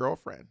your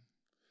girlfriend?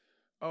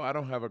 Oh, I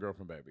don't have a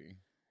girlfriend, baby.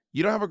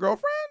 You don't have a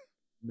girlfriend?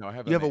 No, I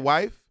have. You have a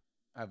wife?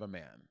 I have a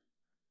man.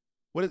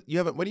 What do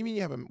you mean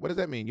you have a? What does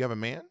that mean? You have a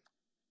man?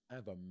 I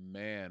have a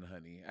man,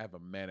 honey. I have a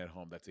man at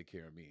home that take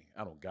care of me.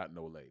 I don't got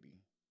no lady.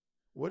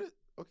 Okay?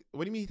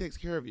 What do you mean he takes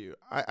care of you?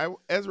 I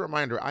as a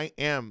reminder, I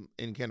am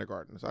in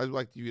kindergarten, so I'd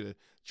like you to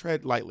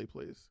tread lightly,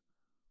 please.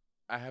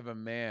 I have a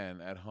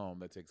man at home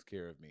that takes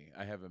care of me.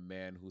 I have a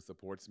man who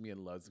supports me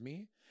and loves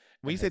me.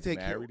 When you and say has take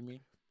care, married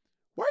me.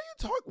 why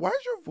are you Why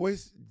is your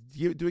voice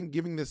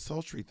giving this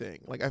sultry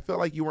thing? Like, I felt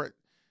like you weren't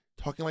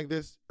talking like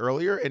this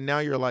earlier, and now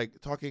you're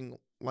like talking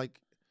like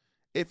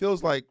it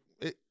feels like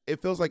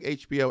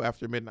HBO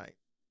after midnight.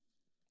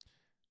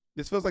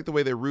 This feels like the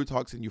way that Rue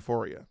talks in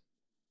Euphoria.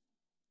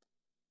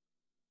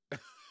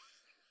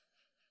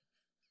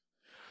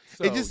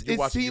 So you're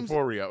watching seems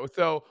Euphoria.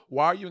 So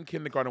why are you in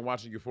kindergarten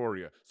watching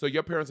Euphoria? So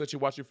your parents let you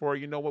watch Euphoria.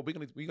 You know what? We're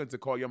going to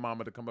call your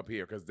mama to come up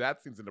here, because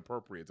that seems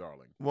inappropriate,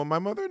 darling. well, my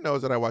mother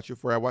knows that I watch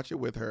Euphoria. I watch it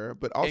with her,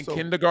 but also In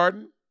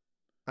kindergarten?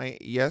 I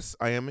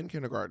am in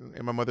kindergarten,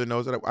 and my mother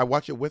knows that I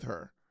watch it with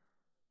her.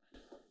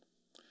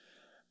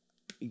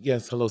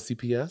 Yes. Hello,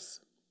 CPS.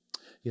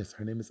 Yes,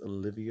 her name is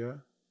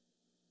Olivia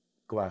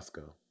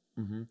Glasgow.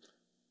 Mm-hmm.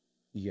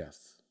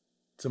 Yes.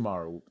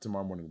 Tomorrow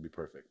morning will be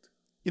perfect.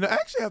 You know, I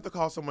actually have to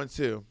call someone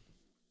too.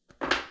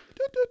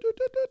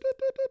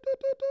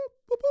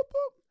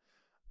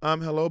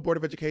 Hello, Board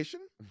of Education.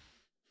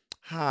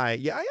 Hi.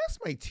 Yeah, I asked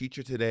my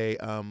teacher today.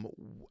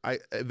 I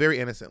very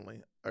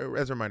innocently,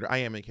 as a reminder, I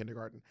am in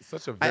kindergarten.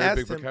 Such a I very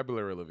big asked him-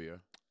 vocabulary, Olivia.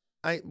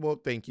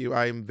 Well, thank you.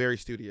 I am very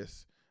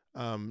studious.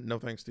 No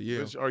thanks to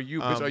you. Bitch, are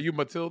you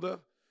Matilda?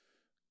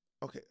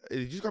 Okay, did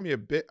you just call me a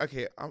bit?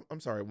 Okay, I'm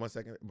sorry. 1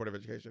 second, Board of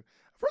Education.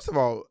 First of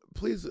all,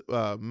 please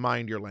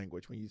mind your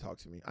language when you talk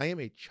to me. I am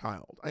a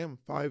child. I am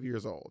 5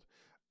 years old.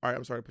 All right,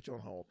 I'm sorry to put you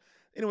on hold.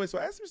 Anyway, so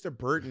I asked Mr.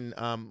 Burton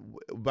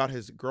about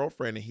his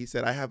girlfriend, and he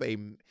said,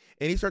 and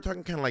he started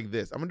talking kind of like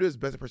this. I'm going to do as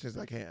best impression as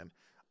I can.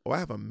 Oh, I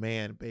have a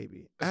man,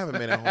 baby. I have a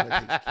man at home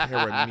that takes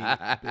care of me,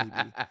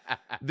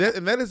 baby.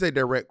 And that is a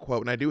direct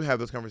quote, and I do have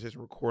those conversations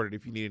recorded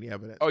if you need any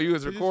evidence. Oh, you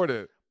was So just-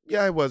 recorded.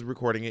 Yeah, I was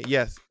recording it.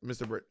 Yes,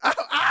 Mr. Burton. Ow,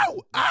 ow,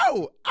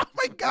 ow. Oh,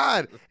 my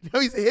God.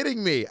 Now he's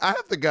hitting me. I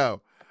have to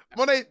go.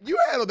 Monet, you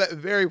handled that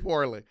very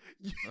poorly.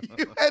 You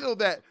handled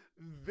that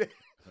very,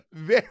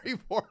 very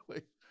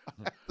poorly, I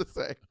have to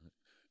say.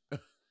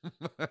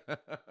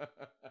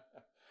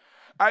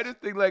 I just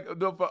think, like,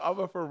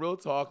 no, for real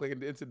talk, like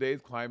in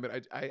today's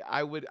climate,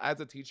 I would,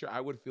 as a teacher,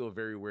 I would feel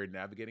very weird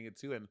navigating it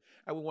too, and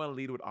I would want to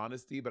lead with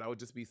honesty, but I would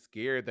just be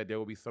scared that there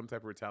will be some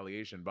type of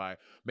retaliation by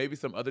maybe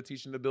some other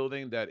teacher in the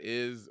building that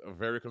is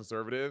very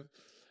conservative,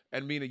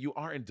 and meaning you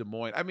are in Des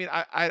Moines. I mean,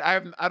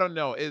 I don't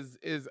know.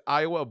 Is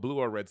Iowa a blue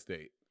or red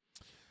state?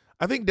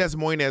 I think Des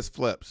Moines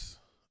flips.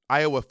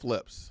 Iowa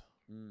flips.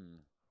 Mm.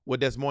 Well,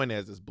 Des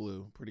Moines is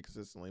blue pretty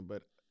consistently,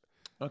 but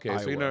Okay,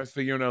 Iowa.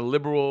 so you're in a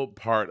liberal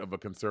part of a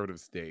conservative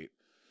state.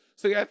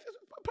 So yeah,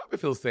 probably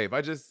feel safe.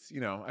 I just,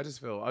 I just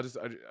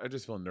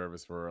feel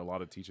nervous for a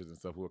lot of teachers and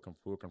stuff who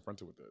are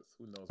confronted with this.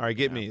 Who knows? All right,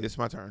 get me. This is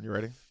my turn. You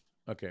ready?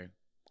 Okay.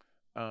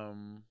 Hello.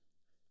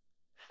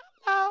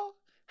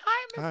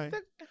 Hi, Hi.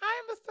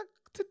 Mr.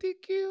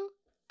 Tadiku.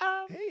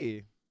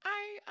 Hey.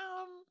 I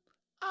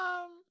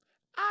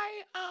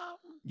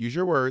Use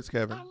your words,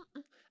 Kevin.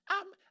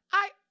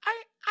 I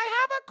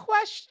have a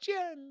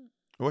question.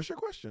 What's your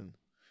question?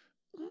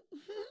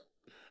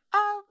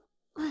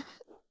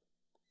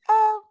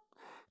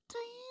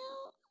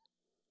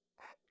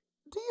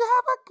 Do you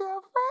have a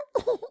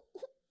girlfriend?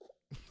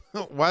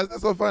 Why is that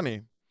so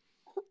funny?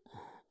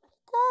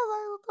 Because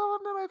I was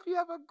wondering if you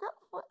have a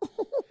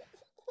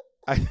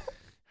girlfriend.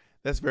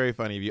 That's very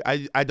funny of you.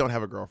 I don't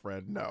have a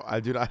girlfriend. No, I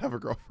do not have a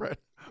girlfriend.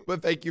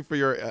 But thank you for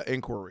your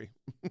inquiry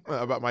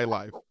about my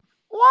life.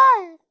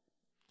 Why?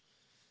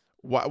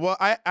 Why? Well,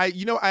 I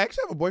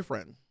actually have a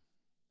boyfriend.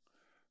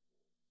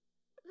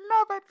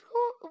 No, but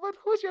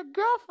who's your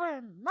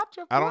girlfriend? Not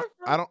your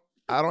boyfriend.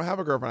 I don't have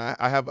a girlfriend.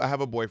 I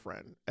have a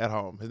boyfriend at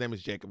home. His name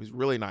is Jacob. He's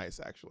really nice,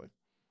 actually.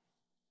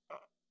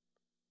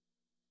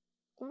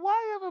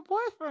 Why you have a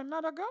boyfriend,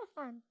 not a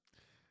girlfriend?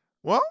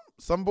 Well,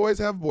 some boys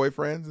have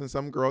boyfriends and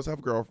some girls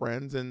have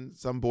girlfriends and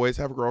some boys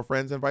have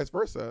girlfriends and vice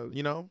versa.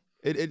 You know,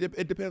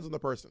 it depends on the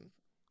person.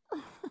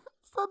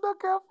 So no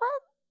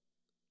girlfriend?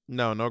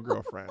 No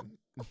girlfriend.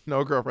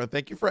 No girlfriend.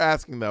 Thank you for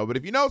asking, though. But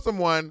if you know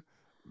someone,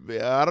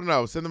 I don't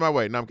know, send them my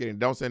way. No, I'm kidding.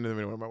 Don't send them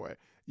anywhere my way.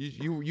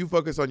 You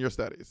focus on your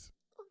studies.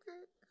 Okay.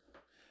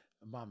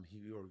 Mom,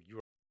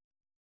 you're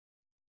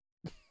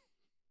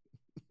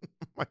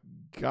My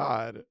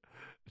God.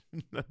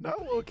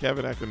 Not little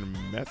Kevin acting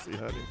messy,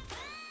 honey.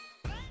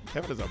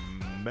 Kevin is a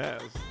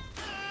mess.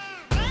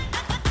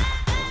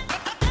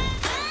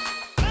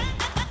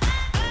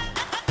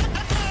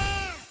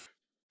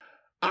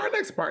 Our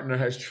next partner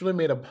has truly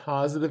made a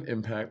positive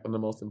impact on the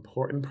most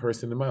important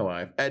person in my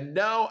life. And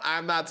no,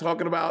 I'm not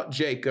talking about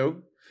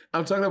Jacob.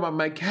 I'm talking about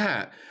my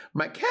cat.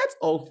 My cat's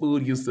old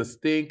food used to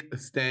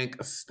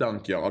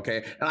stunk, y'all,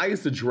 okay? And I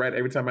used to dread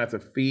every time I had to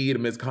feed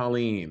Miss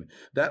Colleen.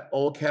 That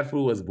old cat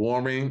food was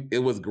boring. It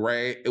was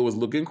gray. It was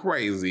looking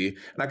crazy.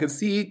 And I could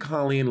see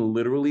Colleen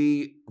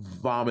literally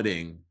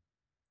vomiting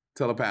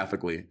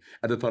telepathically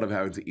at the thought of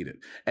having to eat it.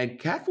 And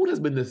cat food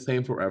has been the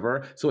same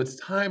forever. So it's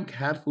time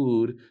cat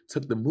food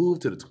took the move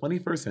to the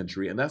 21st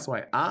century. And that's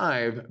why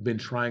I've been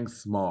trying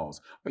Smalls.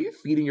 Are you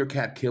feeding your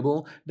cat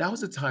kibble? Now is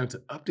the time to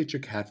update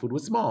your cat food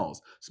with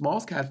Smalls.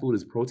 Smalls cat food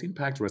is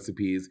protein-packed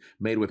recipes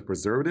made with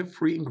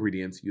preservative-free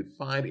ingredients you'd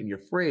find in your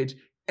fridge,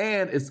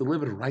 and it's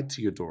delivered right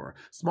to your door.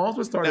 Smalls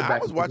was started Now,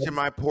 back. I was watching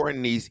my poor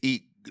niece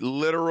eat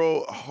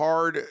literal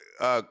hard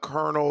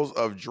kernels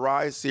of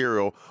dry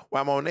cereal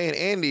while Monet and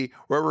Andy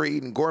were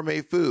eating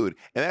gourmet food.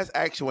 And that's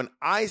actually when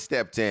I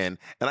stepped in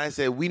and I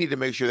said, we need to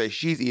make sure that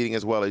she's eating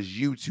as well as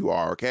you two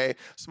are, okay?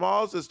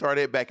 Smalls was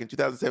started back in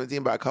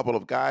 2017 by a couple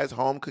of guys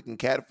home cooking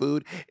cat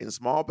food in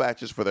small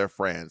batches for their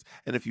friends.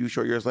 And a few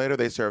short years later,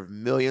 they serve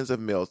millions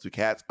of meals to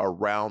cats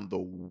around the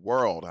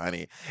world,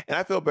 honey. And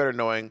I feel better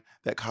knowing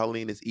that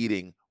Colleen is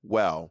eating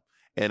well.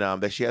 And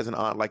that she has an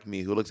aunt like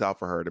me who looks out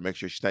for her to make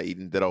sure she's not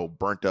eating that old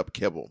burnt up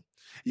kibble.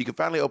 You can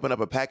finally open up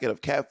a packet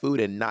of cat food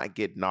and not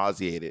get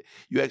nauseated.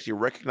 You actually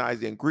recognize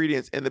the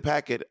ingredients in the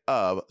packet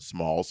of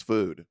Smalls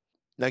food.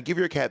 Now give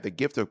your cat the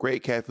gift of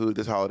great cat food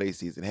this holiday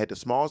season. Head to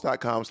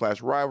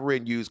smalls.com/rivalry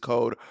and use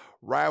code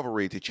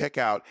rivalry to check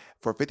out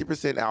for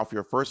 50% off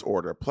your first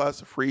order plus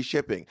free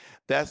shipping.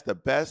 That's the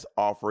best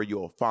offer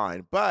you'll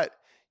find. But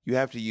you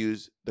have to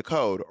use the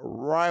code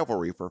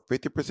RIVALRY for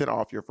 50%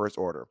 off your first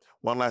order.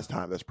 One last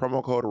time, that's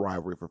promo code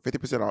RIVALRY for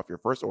 50% off your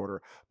first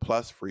order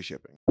plus free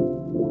shipping.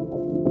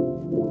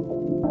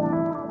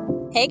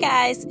 Hey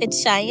guys, it's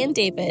Cheyenne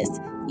Davis.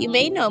 You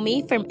may know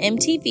me from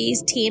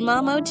MTV's Teen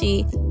Mom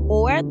OG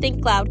or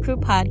Think Loud Crew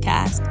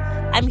podcast.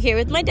 I'm here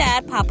with my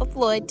dad, Papa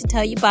Floyd, to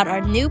tell you about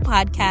our new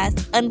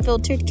podcast,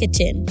 Unfiltered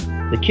Kitchen.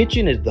 The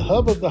kitchen is the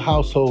hub of the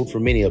household for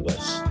many of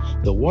us.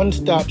 The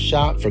one-stop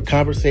shop for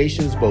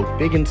conversations both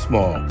big and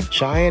small.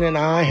 Cheyenne and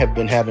I have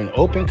been having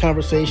open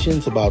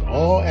conversations about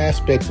all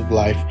aspects of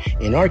life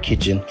in our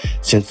kitchen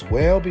since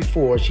well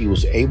before she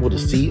was able to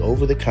see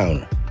over the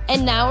counter.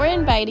 And now we're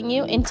inviting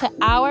you into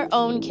our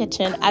own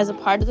kitchen as a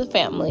part of the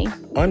family.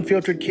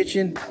 Unfiltered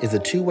Kitchen is a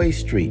two-way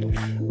street.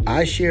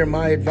 I share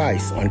my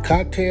advice on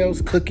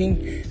cocktails, cooking,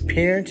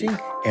 parenting,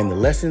 and the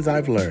lessons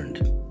I've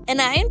learned. And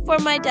I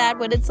inform my dad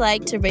what it's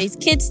like to raise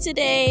kids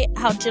today,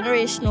 how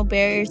generational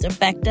barriers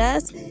affect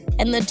us,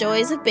 and the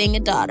joys of being a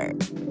daughter.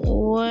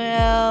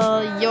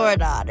 Well, your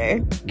daughter.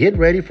 Get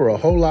ready for a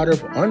whole lot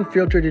of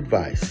unfiltered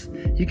advice.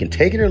 You can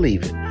take it or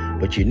leave it,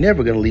 but you're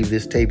never going to leave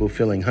this table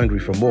feeling hungry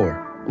for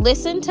more.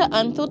 Listen to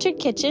Unfiltered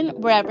Kitchen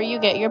wherever you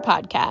get your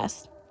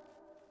podcasts.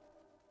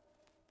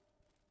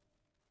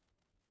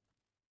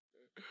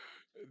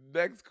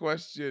 Next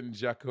question,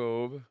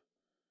 Jacob.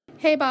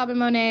 Hey, Bob and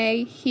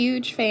Monet.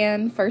 Huge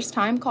fan,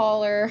 first-time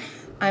caller.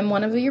 I'm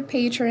one of your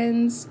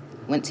patrons.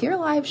 Went to your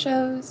live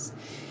shows.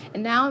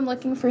 And now I'm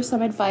looking for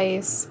some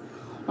advice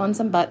on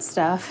some butt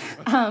stuff.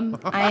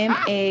 I am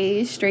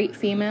a straight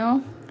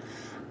female.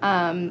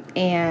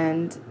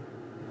 And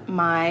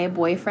my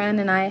boyfriend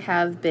and I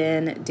have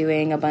been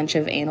doing a bunch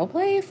of anal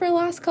play for the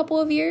last couple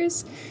of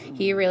years.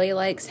 He really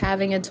likes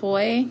having a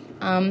toy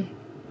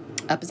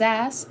up his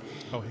ass.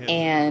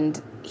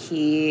 And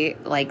he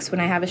likes when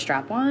I have a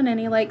strap on, and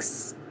he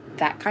likes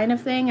that kind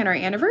of thing. And our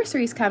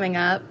anniversary's coming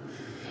up.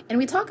 And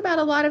we talk about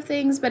a lot of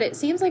things, but it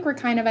seems like we're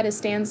kind of at a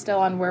standstill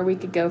on where we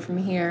could go from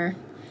here.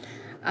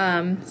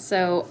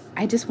 So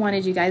I just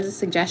wanted you guys'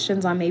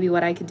 suggestions on maybe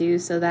what I could do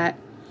so that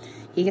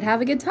he could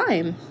have a good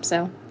time.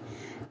 So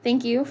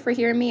thank you for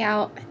hearing me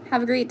out.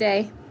 Have a great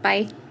day.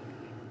 Bye.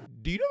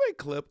 Do you know that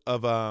clip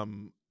of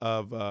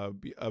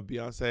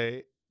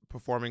Beyonce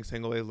performing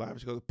Single Ladies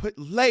Live? She goes,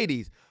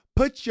 "Ladies,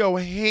 put your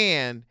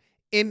hand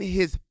in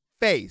his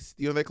face."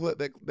 Do you know that clip?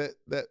 That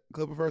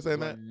clip of her saying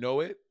that? Know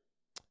it?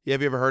 Yeah,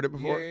 have you ever heard it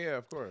before? Yeah,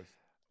 of course.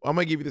 I'm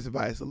gonna give you this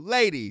advice,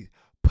 ladies.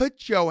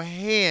 Put your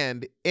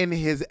hand in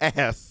his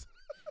ass.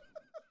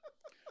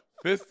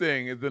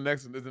 Fisting is the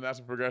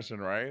natural progression,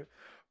 right?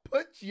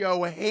 Put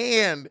your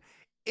hand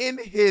in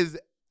his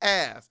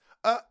ass.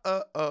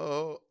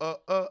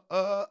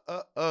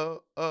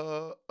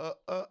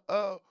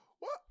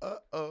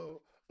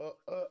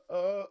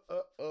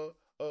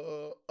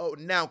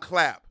 Now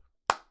clap.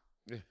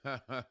 Do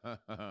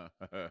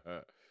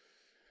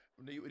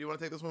you want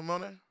to take this one,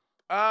 Mona?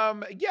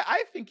 Yeah,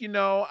 I think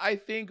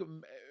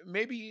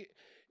maybe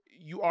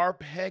you are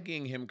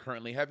pegging him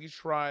currently. Have you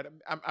tried?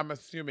 I'm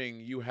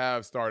assuming you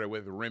have started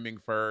with rimming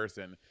first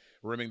and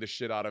rimming the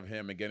shit out of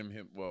him and getting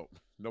him, well,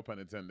 no pun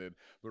intended,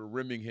 but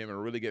rimming him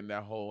and really getting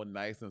that hole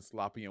nice and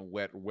sloppy and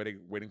wet,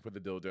 waiting for the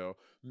dildo.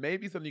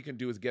 Maybe something you can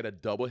do is get a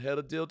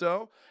double-headed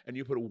dildo and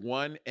you put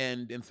one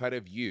end inside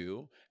of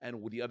you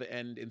and with the other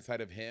end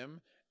inside of him,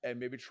 and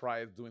maybe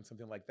try doing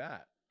something like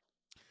that.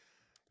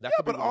 Yeah,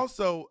 but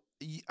also,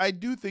 I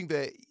do think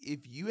that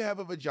if you have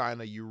a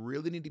vagina, you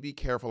really need to be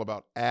careful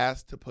about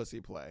ass to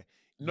pussy play.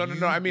 No.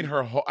 I mean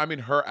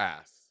her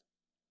ass.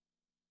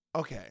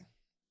 Okay.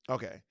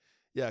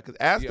 Yeah, because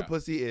ass to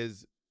pussy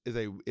is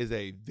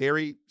a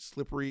very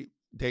slippery,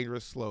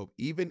 dangerous slope.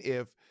 Even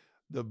if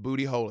the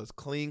booty hole is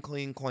clean.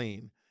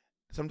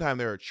 Sometimes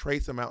there are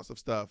trace amounts of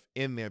stuff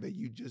in there that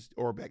you just,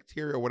 or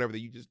bacteria or whatever, that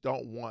you just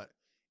don't want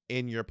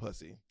in your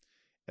pussy,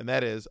 and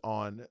that is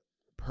on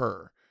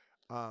her.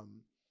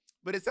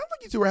 But it sounds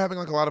like you two are having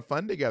like a lot of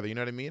fun together. You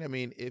know what I mean? I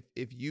mean,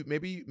 if you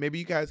maybe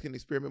you guys can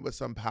experiment with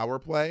some power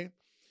play,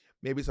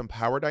 maybe some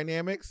power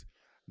dynamics,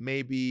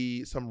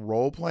 maybe some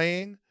role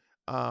playing.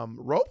 Role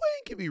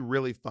playing can be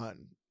really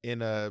fun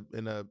in a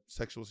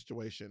sexual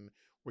situation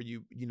where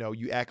you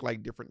act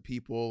like different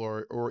people,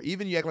 or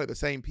even you act like the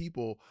same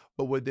people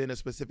but within a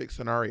specific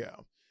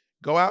scenario.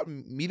 Go out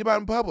and meet him out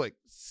in public.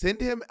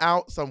 Send him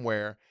out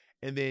somewhere,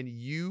 and then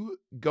you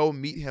go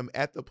meet him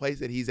at the place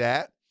that he's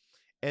at.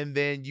 And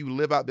then you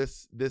live out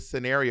this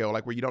scenario,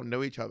 like where you don't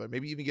know each other.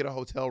 Maybe even get a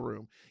hotel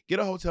room.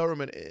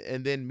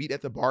 And then meet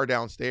at the bar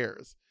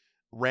downstairs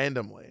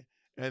randomly.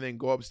 And then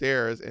go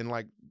upstairs and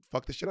like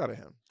fuck the shit out of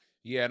him.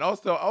 Yeah, and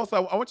also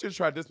I want you to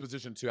try this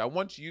position too. I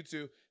want you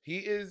to, he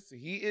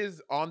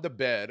is on the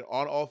bed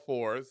on all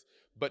fours,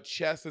 but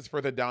chest is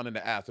further down in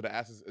the ass. So the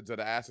ass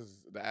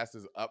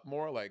is up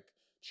more, like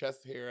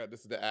chest here.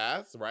 This is the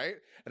ass, right?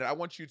 And I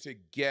want you to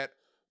get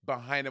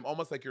behind him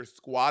almost like you're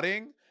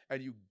squatting.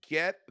 And you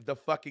get the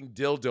fucking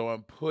dildo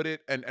and put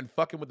it and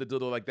fuck him with the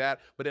dildo like that,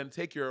 but then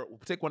take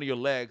one of your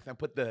legs and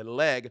put the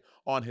leg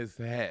on his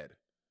head.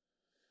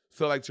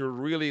 So like to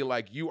really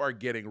like you are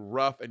getting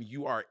rough and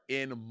you are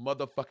in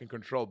motherfucking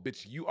control,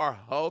 bitch. You are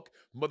Hulk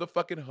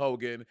motherfucking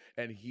Hogan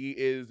and he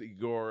is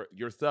your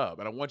sub.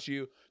 And I want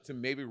you to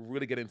maybe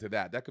really get into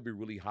that. That could be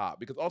really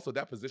hot because also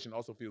that position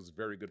also feels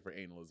very good for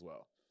anal as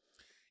well.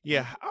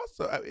 Yeah.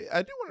 Also,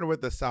 I do wonder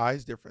what the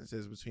size difference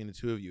is between the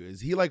two of you. Is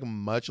he like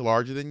much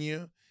larger than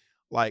you?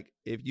 Like,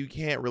 if you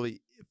can't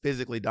really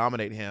physically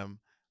dominate him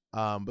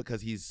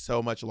because he's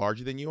so much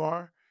larger than you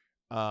are,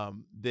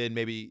 then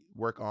maybe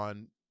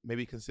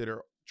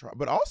consider.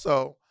 But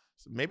also,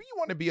 maybe you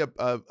want to be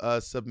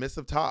a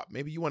submissive top.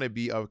 Maybe you want to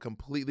be a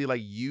completely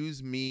like,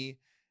 use me,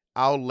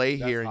 I'll lay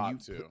That's here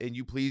and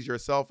you please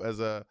yourself as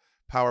a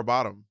power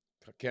bottom.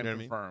 Can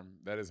confirm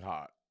that is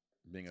hot,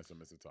 being a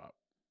submissive top.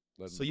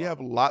 So you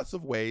have lots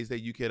of ways that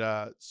you could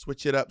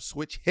switch it up,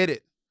 hit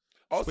it.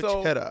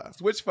 Also,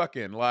 switch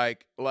fucking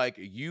like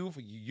you're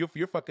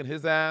fucking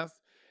his ass,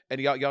 and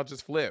y'all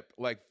just flip.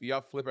 Like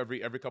y'all flip every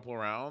couple of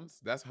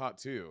rounds. That's hot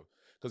too,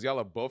 because y'all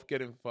are both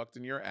getting fucked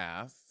in your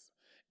ass,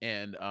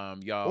 and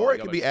y'all. Or it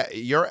could be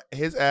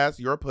his ass,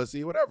 your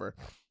pussy, whatever.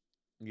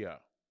 Yeah,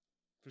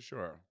 for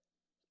sure.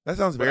 That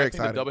sounds very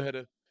exciting.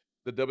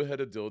 The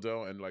double-headed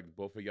dildo, and like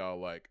both of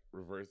y'all like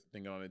reverse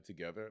thinking on it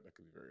together. That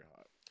could be very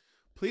hot.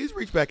 Please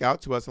reach back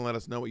out to us and let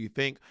us know what you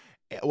think,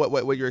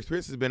 what your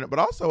experience has been. But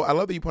also, I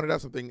love that you pointed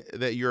out something,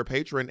 that you're a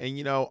patron.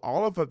 And,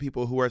 all of the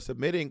people who are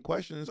submitting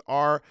questions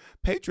are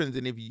patrons.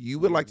 And if you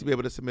would like to be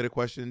able to submit a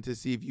question to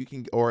see if you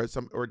can, or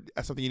something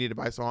you need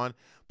advice on,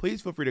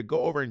 please feel free to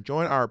go over and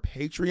join our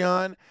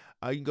Patreon.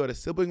 You can go to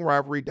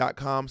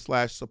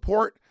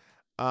siblingrivalry.com/support.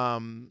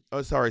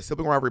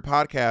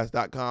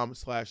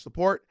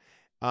 siblingrivalrypodcast.com/support.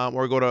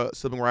 Or go to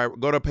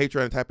go to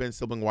Patreon and type in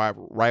Sibling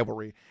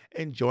Rivalry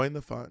and join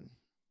the fun.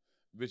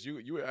 Bitch,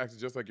 you were acting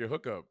just like your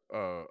hookup,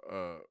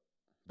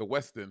 the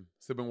Weston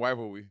Sibling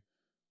Rivalry.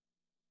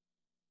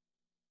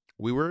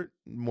 We were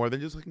more than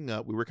just hooking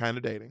up. We were kind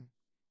of dating.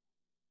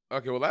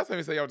 Okay, well, last time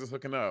you said y'all just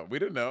hooking up. We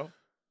didn't know.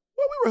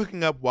 Well, we were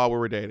hooking up while we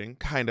were dating,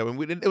 kind of, and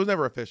we didn't. It was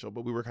never official,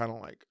 but we were kind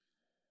of like.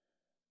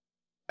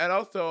 And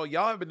also,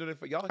 y'all have been doing it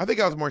for y'all. I think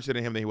I was more interested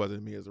in him than he was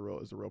in me. Is the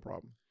real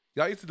problem.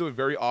 Y'all used to do it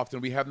very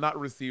often. We have not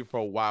received for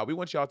a while. We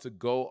want y'all to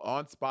go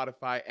on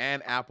Spotify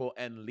and Apple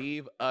and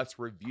leave us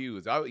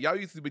reviews. Y'all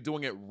used to be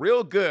doing it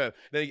real good.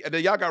 And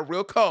then y'all got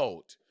real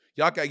cold.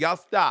 Y'all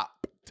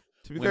stopped.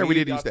 To be fair, we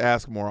did used to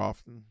ask more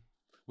often.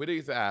 We did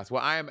used to ask.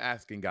 Well, I am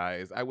asking,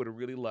 guys. I would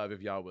really love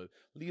if y'all would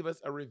leave us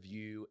a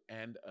review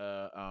and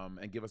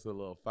give us a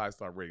little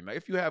 5-star rating. Now,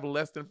 if you have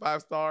less than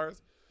 5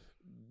 stars,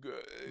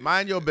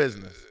 mind your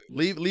business.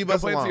 Leave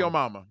us alone. To your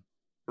mama.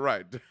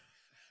 Right.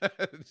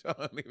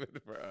 Don't leave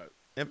it for us.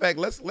 In fact,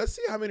 let's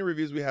see how many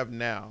reviews we have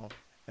now,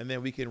 and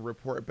then we can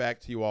report back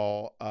to you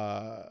all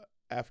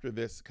after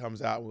this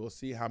comes out. We'll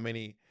see how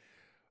many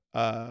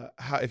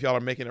if y'all are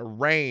making it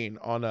rain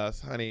on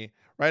us, honey.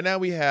 Right now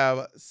we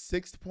have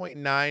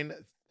 6.9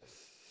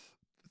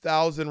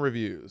 thousand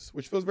reviews,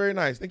 which feels very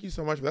nice. Thank you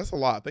so much. That's a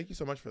lot. Thank you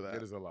so much for that.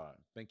 It is a lot.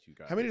 Thank you,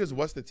 guys. How many does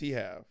What's the Tea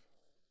have?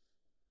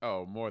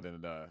 Oh, more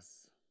than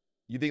us.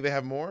 You think they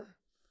have more?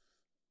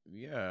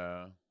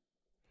 Yeah.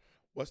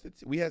 What's the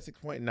Tea? We had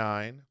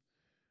 6.9.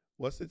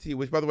 What's the Tea?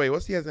 Which, by the way,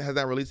 What's the Tea has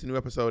not released a new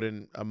episode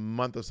in a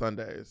month of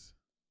Sundays.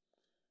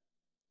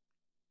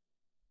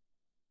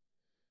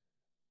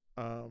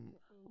 I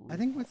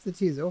think What's the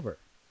Tea is over.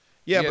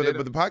 Yeah,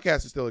 but the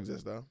podcast still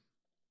exists though.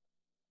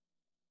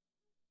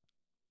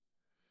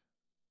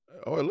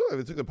 Oh, look,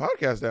 they took the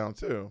podcast down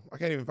too. I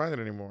can't even find it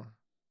anymore.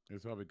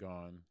 It's probably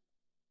gone.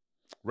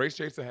 Race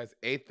Chaser has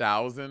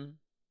 8,000.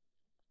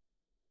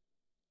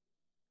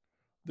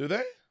 Do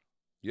they?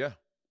 Yeah.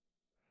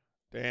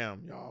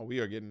 Damn, y'all, we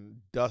are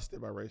getting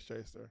dusted by Race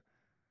Chaser.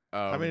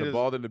 The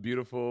Bald and the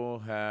Beautiful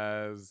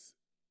has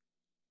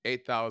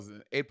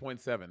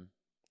 8.7.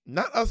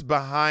 Not us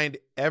behind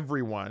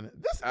everyone.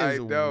 This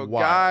is wild.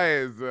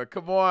 Guys.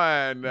 Come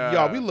on,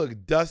 y'all. We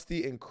look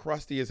dusty and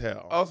crusty as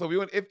hell. Also, we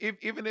want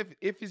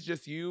if it's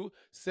just you,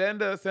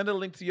 send a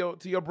link to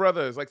your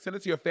brothers. Like, send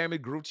it to your family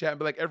group chat and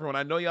be like, everyone,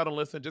 I know y'all don't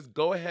listen. Just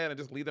go ahead and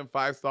just leave them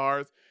 5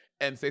 stars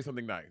and say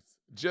something nice.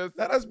 Just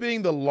not us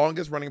being the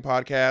longest running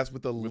podcast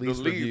with the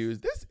least reviews.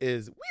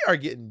 We are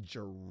getting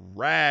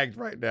dragged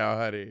right now,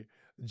 honey.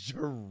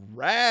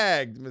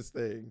 Dragged, Miss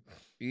Thing.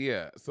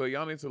 Yeah, so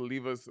y'all need to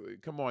leave us.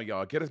 Come on,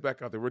 y'all, get us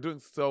back out there. We're doing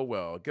so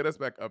well. Get us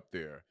back up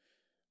there.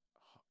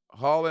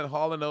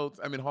 Holland Oates.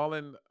 I mean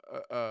Holland.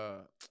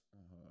 Holland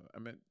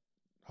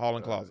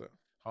Closet.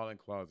 Holland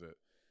Closet.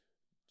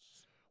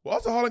 Well,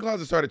 also Holland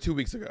Closet started 2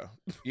 weeks ago.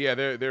 Yeah,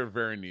 they're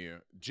very new.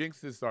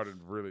 Jinx has started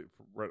really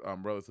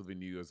relatively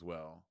new as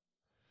well.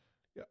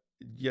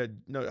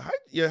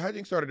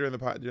 Hijinks started during the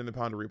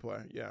Pounder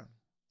replay. Yeah.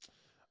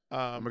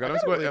 Oh my God,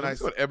 that's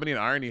what Ebony and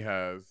Irony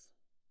has.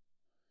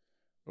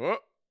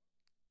 What?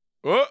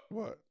 No,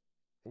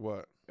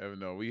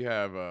 we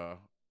have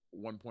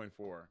 1.4.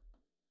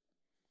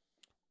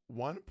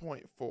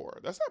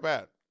 1.4. That's not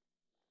bad. It's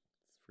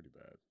pretty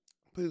bad.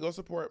 Please go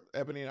support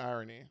Ebony and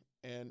Irony.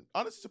 And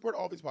honestly, support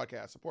all these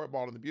podcasts. Support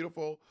Bald and the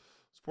Beautiful.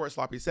 Support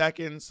Sloppy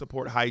Seconds.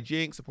 Support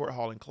Hijinks. Support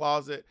Holland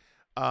Closet.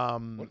 What are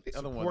the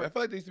other ones? I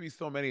feel like there used to be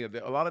so many of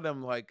them. A lot of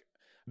them, like...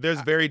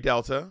 There's Very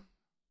Delta.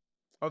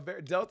 Oh,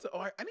 Delta. Oh,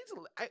 I need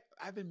to...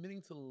 I've been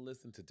meaning to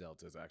listen to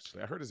Deltas,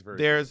 actually. I heard it's very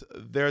There's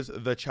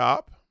The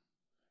Chop.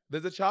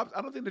 There's The Chop.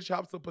 I don't think The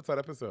Chop still puts out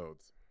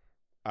episodes.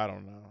 I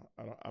don't know.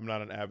 I'm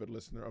not an avid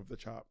listener of The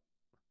Chop.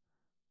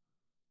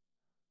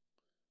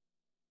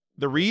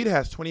 The Read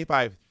has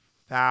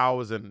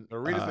 25,000. The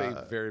Read is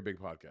a very big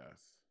podcast.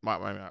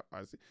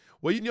 I see.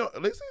 Well,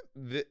 listen.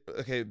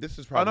 Okay, this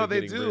is probably. Oh no,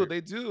 they do. Weird.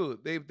 They do.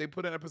 They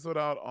put an episode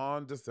out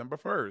on December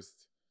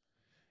 1st.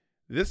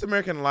 This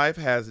American Life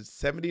has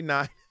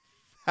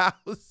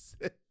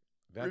 79,000.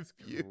 That's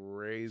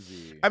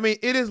crazy. I mean,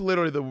 it is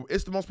literally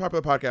it's the most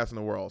popular podcast in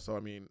the world. So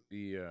I mean,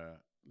 yeah.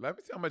 Let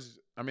me see how much.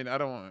 I mean, I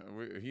don't.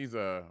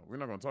 We're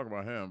not going to talk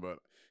about him, but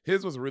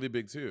his was really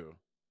big too.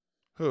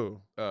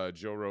 Who?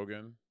 Joe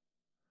Rogan.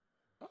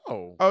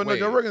 Oh no,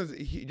 Joe Rogan's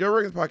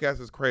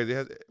podcast is crazy.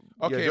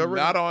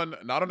 Not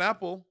on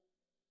Apple.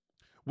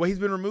 Well, he's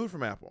been removed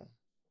from Apple.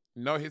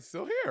 No, he's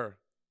still here.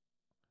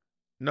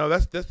 No,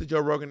 that's the Joe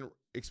Rogan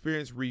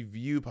Experience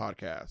Review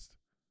podcast.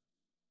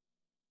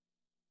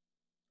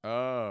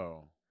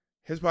 Oh,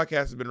 his podcast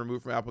has been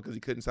removed from Apple because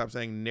he couldn't stop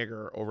saying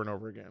nigger over and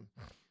over again.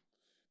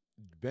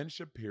 Ben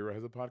Shapiro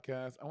has a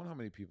podcast. I wonder how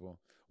many people.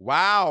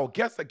 Wow,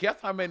 guess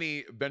how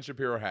many Ben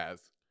Shapiro has.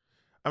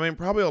 I mean,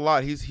 probably a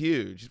lot. He's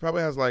huge. He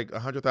probably has like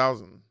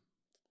 100,000.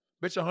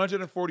 Bitch,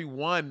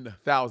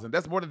 141,000.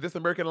 That's more than This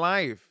American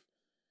Life.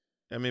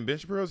 I mean, Ben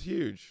Shapiro's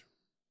huge.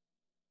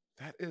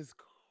 That is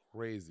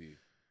crazy.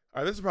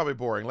 All right, this is probably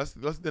boring. Let's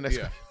do the next.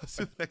 Yeah. Let's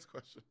do the next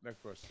question.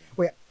 Next question.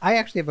 Wait, I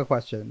actually have a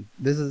question.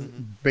 This is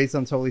based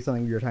on totally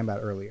something we were talking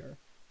about earlier.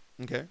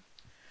 Okay.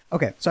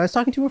 Okay, so I was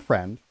talking to a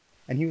friend,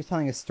 and he was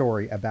telling a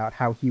story about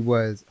how he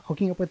was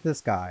hooking up with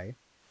this guy,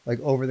 like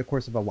over the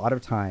course of a lot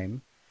of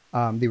time.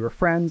 They were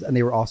friends, and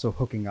they were also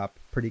hooking up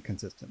pretty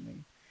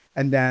consistently.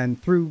 And then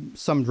through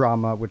some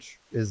drama, which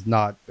is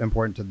not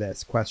important to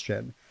this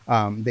question,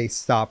 they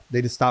just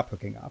stopped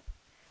hooking up.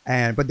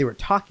 But they were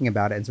talking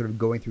about it and sort of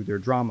going through their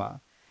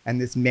drama. And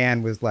this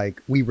man was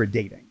like, we were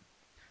dating.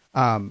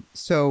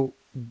 So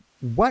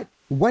what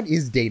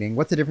is dating?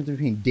 What's the difference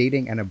between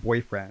dating and a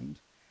boyfriend?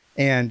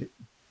 And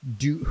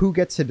who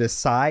gets to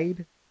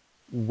decide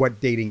what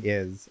dating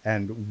is?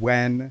 And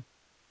when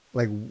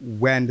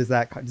does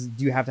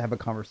do you have to have a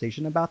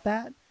conversation about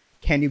that?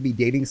 Can you be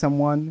dating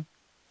someone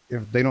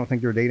if they don't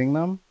think you're dating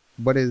them?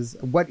 What is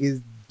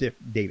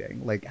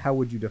dating? Like, how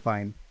would you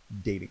define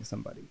dating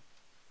somebody?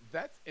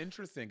 That's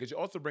interesting because you're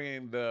also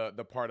bringing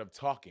the part of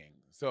talking.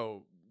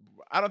 So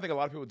I don't think a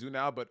lot of people do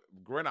now, but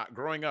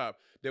growing up,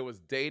 there was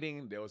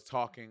dating, there was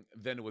talking,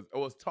 then it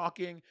was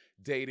talking,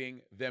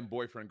 dating, then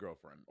boyfriend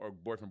girlfriend, or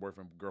boyfriend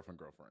girlfriend.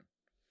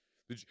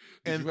 Did you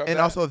have And that?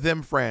 also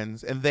them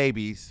friends and they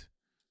bees.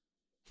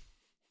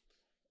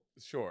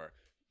 Sure.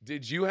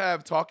 Did you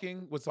have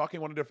talking? Was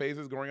talking one of the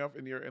phases growing up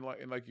in your?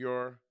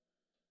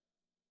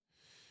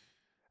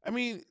 I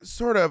mean,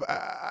 sort of.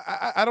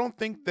 I don't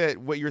think that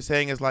what you're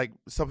saying is like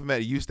something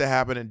that used to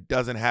happen and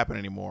doesn't happen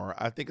anymore.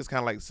 I think it's kind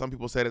of like some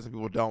people say that, some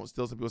people don't.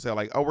 Still, some people say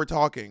like, "Oh, we're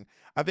talking."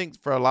 I think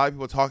for a lot of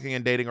people, talking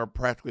and dating are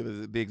practically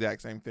the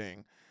exact same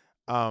thing,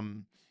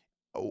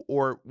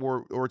 or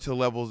to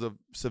levels of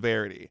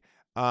severity.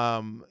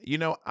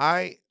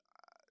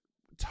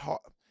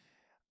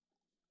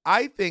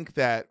 I think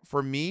that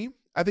for me,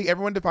 I think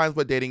everyone defines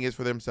what dating is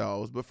for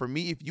themselves. But for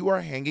me, if you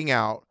are hanging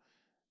out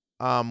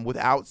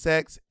without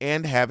sex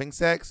and having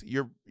sex,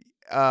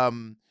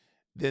 that's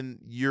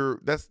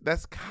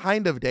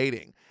kind of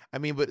dating. I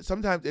mean, but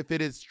sometimes if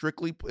it's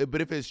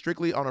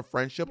strictly on a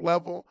friendship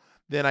level,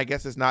 then I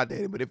guess it's not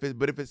dating. But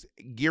if it's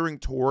gearing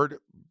toward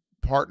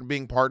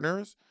being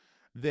partners,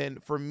 then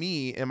for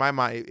me, in my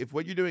mind, if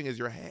what you're doing is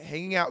you're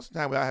hanging out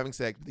sometime without having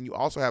sex, but then you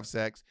also have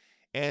sex,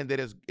 and it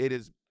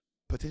is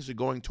potentially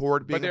going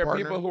toward being But there a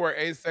partner. are people who are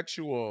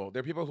asexual. There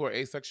are people who are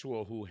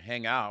asexual who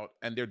hang out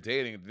and they're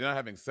dating. They're not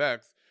having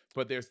sex,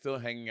 but they're still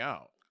hanging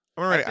out.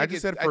 All right, I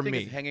just said for I think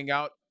me. it's hanging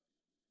out.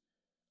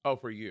 Oh,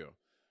 for you.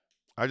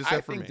 I just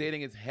said for think me.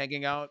 dating is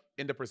hanging out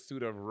in the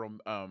pursuit of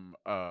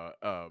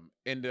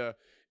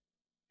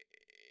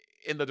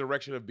in the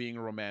direction of being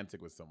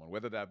romantic with someone,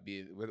 whether that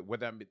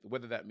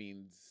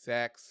means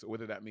sex,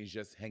 whether that means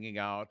just hanging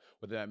out,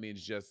 whether that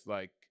means just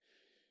like,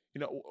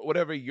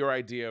 whatever your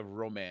idea of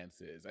romance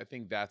is. I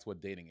think that's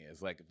what dating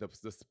is, like the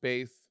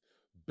space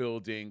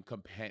building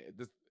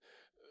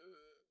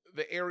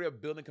the area of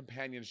building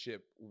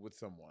companionship with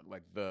someone,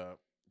 like the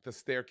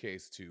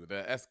staircase to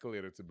the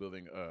escalator to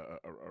building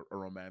a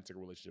romantic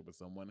relationship with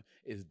someone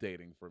is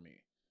dating for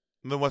me.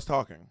 And then what's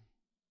talking?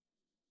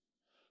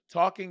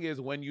 Talking is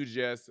when you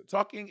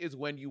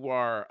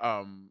are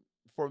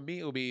for me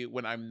it will be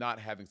when I'm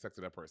not having sex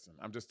with that person.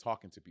 I'm just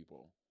talking to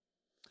people.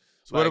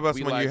 So what about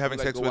when you're having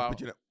sex with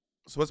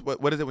so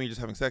what is it when you're just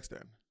having sex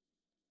then?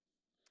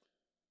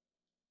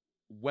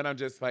 When I'm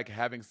just like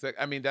having sex,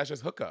 I mean that's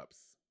just hookups.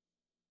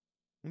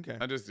 Okay.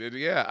 I'm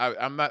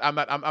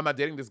not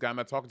dating this guy. I'm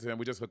not talking to him.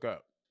 We just hook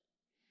up.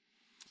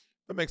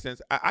 That makes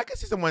sense. I can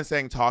see someone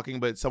saying talking,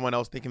 but someone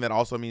else thinking that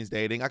also means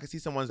dating. I can see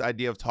someone's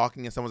idea of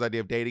talking and someone's idea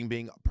of dating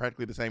being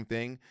practically the same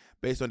thing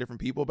based on different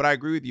people. But I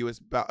agree with you.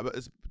 It's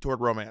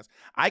toward romance.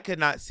 I could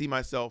not see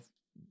myself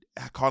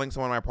calling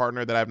someone my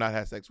partner that I've not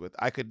had sex with.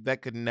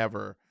 That could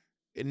never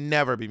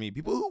be me.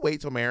 People who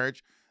wait till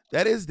marriage,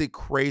 that is the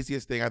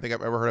craziest thing I think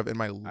I've ever heard of in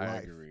my life. I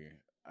agree.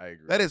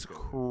 That is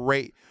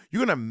great.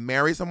 You're gonna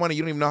marry someone and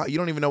you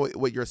don't even know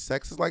what your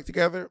sex is like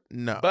together.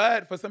 No.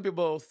 But for some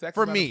people, sex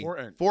for is not me,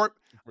 important.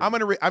 I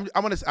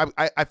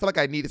feel like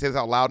I need to say this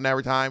out loud and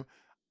every time.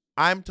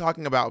 I'm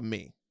talking about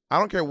me. I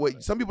don't care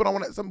what some people don't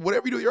want to.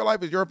 Whatever you do with your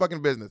life is your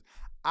fucking business.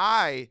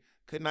 I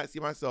could not see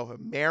myself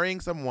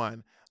marrying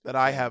someone that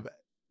I have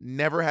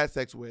never had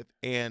sex with,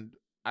 and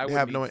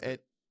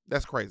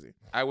that's crazy.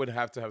 I would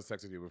have to have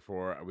sex with you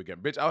before we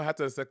get. Bitch, I would have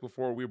to have sex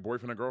before we were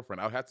boyfriend or girlfriend.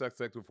 I would have to have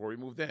sex before we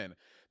moved in.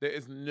 There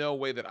is no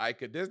way that I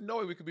could. There's no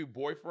way we could be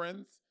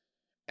boyfriends,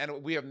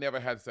 and we have never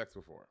had sex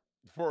before.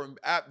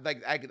 I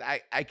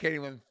can't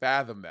even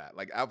fathom that.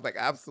 I'm like,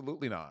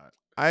 absolutely not.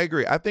 I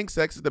agree. I think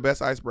sex is the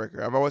best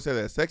icebreaker. I've always said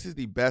that. Sex is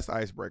the best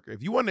icebreaker.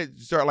 If you want to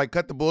start like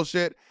cut the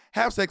bullshit,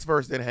 have sex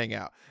first, then hang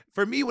out.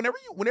 For me, whenever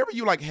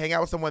you like hang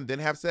out with someone, then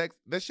have sex,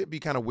 that shit be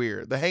kind of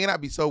weird. The hanging out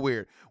be so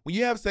weird. When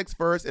you have sex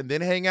first and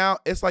then hang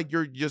out, it's like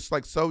you're just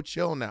like so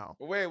chill now.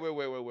 Wait.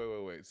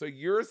 So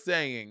you're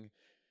saying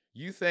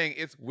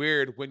it's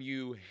weird when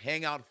you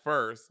hang out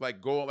first,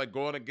 go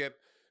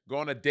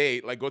on a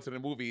date, like go to the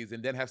movies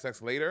and then have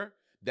sex later?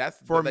 That's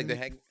for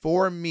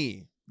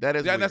me. That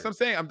is weird. That's what I'm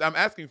saying. I'm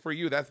asking for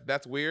you.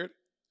 That's weird.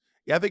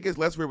 Yeah, I think it's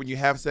less weird when you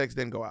have sex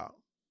then go out.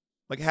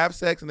 Like have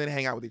sex and then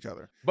hang out with each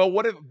other. But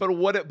what if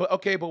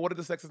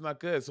the sex is not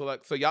good? So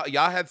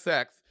y'all had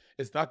sex,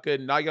 it's not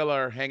good. Now y'all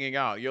are hanging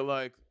out. You're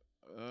like,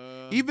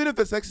 Even if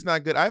the sex is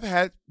not good, I've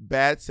had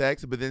bad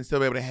sex, but then still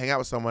be able to hang out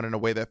with someone in a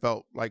way that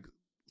felt like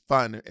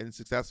fun and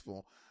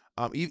successful.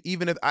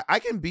 Even if I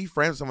can be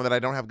friends with someone that I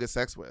don't have good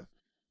sex with,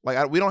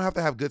 like we don't have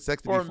to have good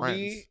sex to for be friends.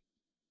 me,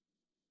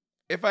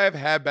 if I have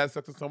had bad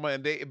sex with someone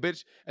and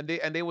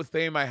they would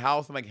stay in my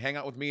house and like hang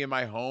out with me in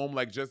my home,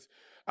 like just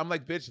I'm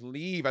like, bitch,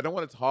 leave. I don't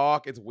want to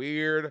talk. It's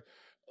weird.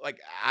 Like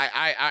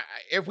I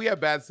if we have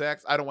bad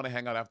sex, I don't want to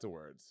hang out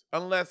afterwards.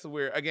 Unless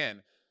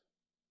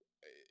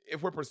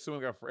if we're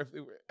pursuing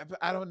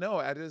I don't know.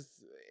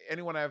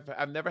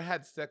 I've never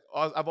had sex.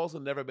 I've also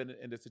never been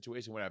in this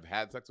situation where I've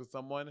had sex with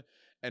someone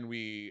and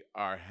we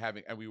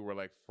were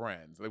like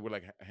friends. Like we're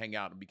like hang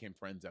out and became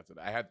friends after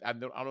that. I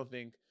don't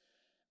think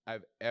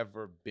I've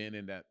ever been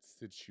in that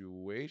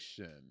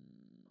situation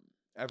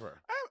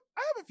ever.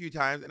 I have a few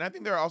times, and I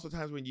think there are also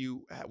times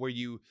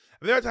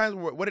there are times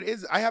where what it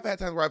is. I have had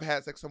times where I've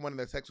had sex with someone and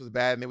the sex was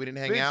bad and then we didn't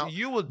hang Bitch, out.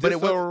 you will but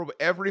it was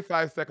every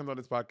 5 seconds on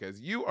this podcast.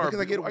 You are because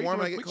I get are you warm,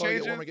 I doing get quick cold, I get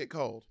changes? warm, I get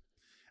cold.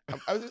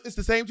 It's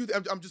the same two.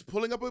 I'm just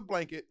pulling up a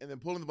blanket and then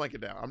pulling the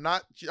blanket down. I'm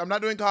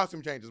not doing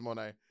costume changes,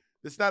 Monet.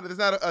 This not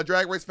a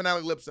Drag Race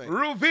finale lip sync.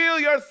 Reveal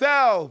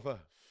yourself.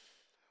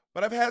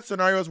 But I've had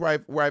scenarios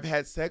where I've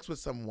had sex with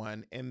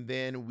someone and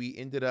then we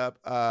ended up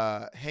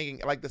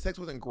hanging. Like the sex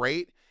wasn't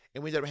great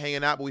and we ended up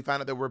hanging out, but we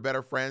found out that we're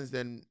better friends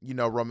than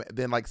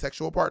than like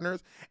sexual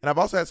partners. And I've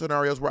also had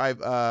scenarios where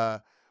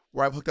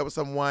I've hooked up with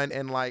someone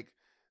and like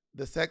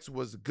the sex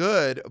was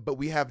good, but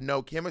we have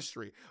no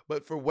chemistry.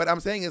 But for what I'm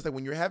saying is like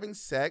when you're having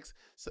sex,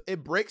 so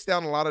it breaks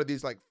down a lot of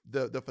these like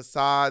the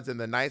facades and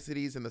the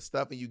niceties and the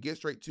stuff, and you get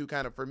straight to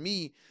kind of, for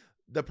me,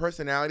 the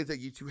personalities that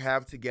you two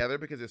have together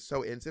because it's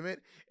so intimate,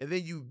 and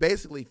then you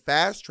basically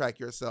fast track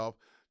yourself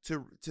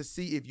to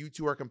see if you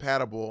two are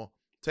compatible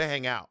to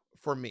hang out.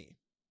 For me,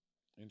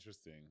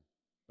 Interesting.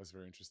 That's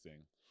very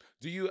interesting.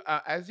 Do you,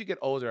 as you get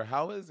older,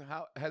 how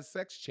has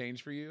sex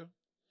changed for you?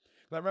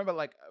 'Cause I remember,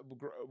 like,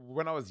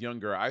 when I was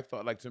younger, I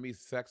thought, like, to me,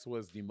 sex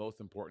was the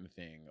most important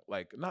thing.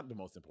 Like, not the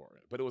most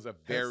important, but it was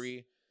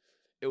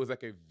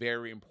like a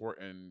very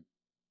important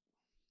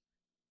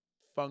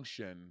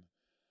function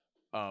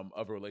of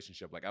a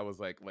relationship. Like, I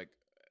was like,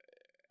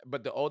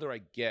 but the older I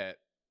get,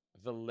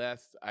 the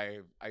less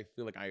I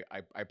feel like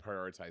I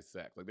prioritize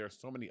sex. Like, there are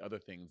so many other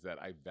things that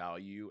I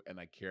value and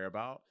I care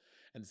about,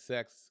 and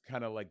sex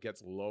kind of like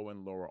gets lower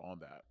and lower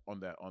on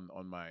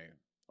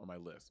my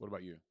list. What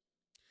about you?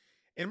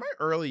 in my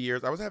early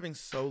years, I was having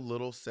so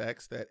little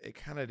sex that it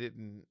kind of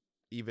didn't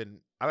even.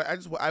 I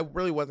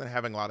really wasn't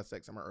having a lot of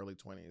sex in my early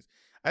 20s.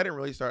 I didn't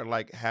really start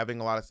like having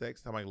a lot of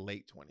sex until my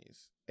late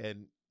 20s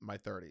and my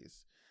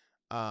 30s.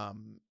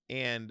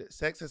 And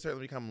sex has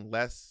certainly become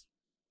less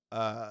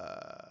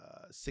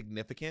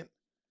significant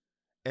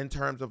in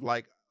terms of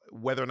like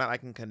whether or not I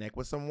can connect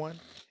with someone,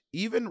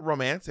 even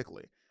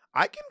romantically.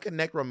 I can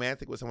connect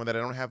romantic with someone that I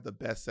don't have the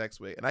best sex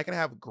with, and I can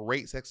have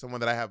great sex with someone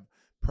that I have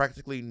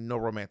practically no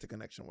romantic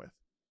connection with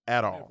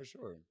at all. Yeah, for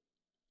sure.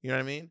 You know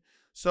what I mean?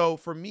 So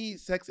for me,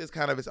 sex is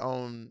kind of its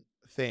own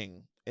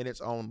thing in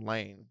its own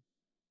lane.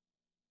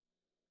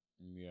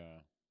 Yeah.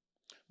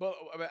 Well,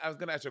 I mean, I was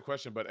gonna ask you a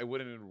question, but it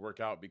wouldn't work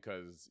out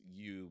because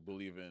you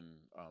believe in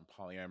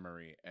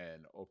polyamory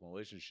and open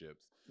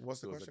relationships.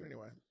 What's the So it's question like,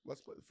 anyway?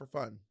 Let's play for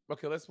fun.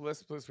 okay, let's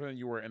pretend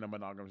you were in a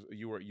monogamous.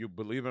 You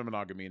believe in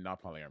monogamy,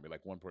 not polyamory.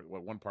 Like one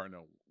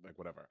partner, like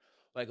whatever.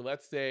 Like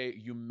let's say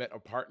you met a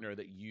partner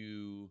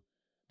you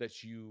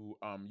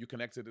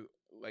connected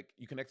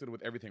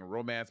with everything,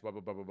 romance, blah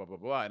blah blah blah blah blah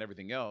blah, and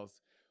everything else,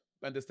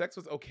 and the sex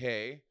was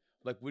okay.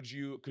 Like, could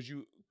you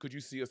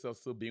see yourself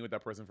still being with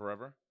that person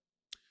forever?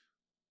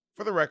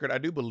 For the record, I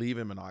do believe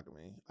in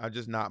monogamy. I'm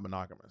just not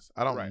monogamous.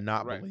 I don't Right,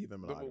 not right. believe in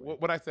But monogamy.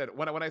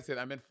 when I said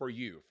I meant for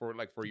you, for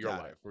your Got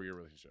it. life, for your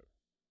relationship.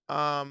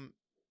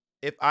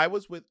 If I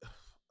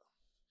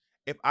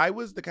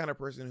was the kind of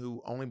person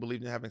who only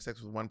believed in having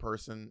sex with one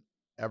person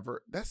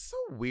ever, that's so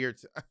weird.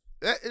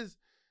 That is,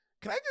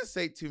 can I just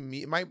say to me,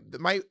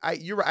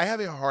 you're right, I have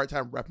a hard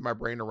time wrapping my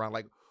brain around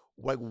like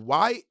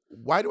why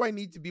do I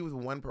need to be with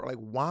one person? Like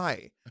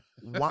why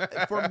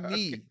for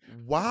me?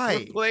 Why?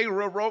 We're playing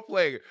role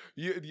playing.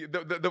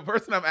 The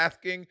person I'm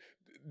asking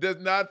does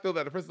not feel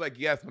that. The person's like,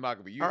 yes,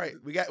 monogamy. All right,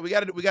 we got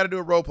to do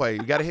a role play.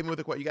 You got to hit me with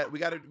a question. We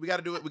got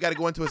to do it. We got to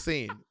go into a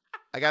scene.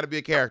 I got to be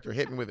a character.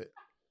 Hit me with it.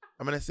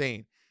 I'm in a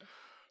scene.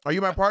 Are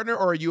you my partner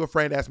or are you a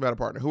friend asking about a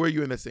partner? Who are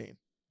you in this scene?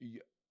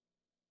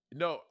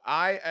 No,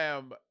 I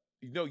am.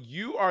 No,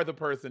 you are the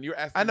person. You're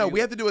asking. I know me we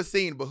have to do a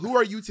scene, but who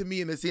are you to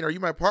me in this scene? Are you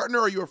my partner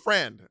or are you a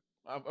friend?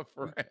 I'm a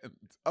friend.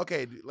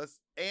 Okay,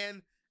 let's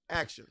and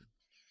action.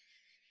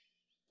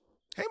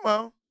 Hey,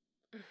 Mo.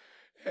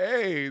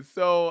 Hey,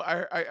 so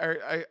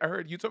I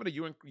heard you told me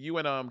that you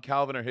and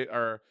Calvin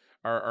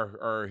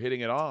are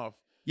hitting it off.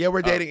 Yeah,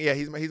 we're dating. Yeah,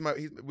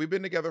 we've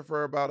been together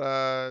for about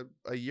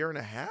a year and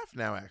a half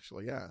now,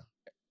 actually. Yeah.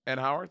 And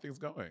how are things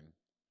going?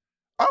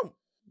 Oh,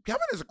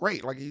 Calvin is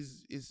great. Like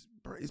he's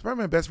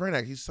probably my best friend.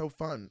 Actually, he's so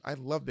fun. I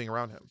love being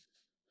around him.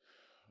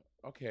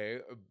 Okay,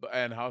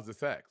 and how's the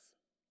sex?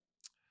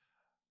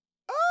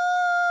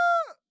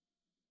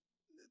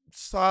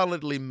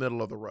 Solidly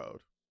middle of the road.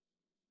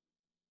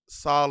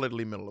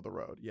 Solidly middle of the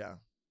road. Yeah.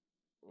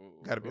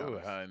 Gotta be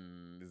honest.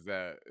 And is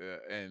that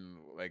and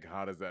like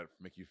how does that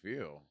make you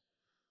feel?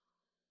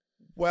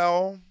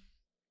 Well,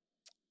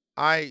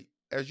 as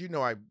you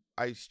know,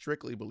 I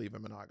strictly believe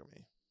in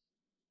monogamy.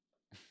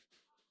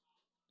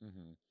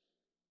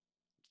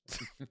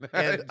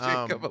 And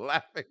Jacob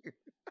laughing.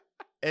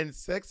 And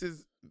sex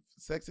is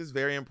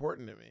very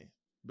important to me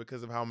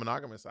because of how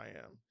monogamous I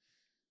am.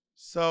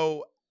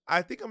 So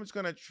I think I'm just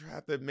gonna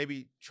have to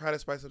maybe try to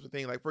spice up the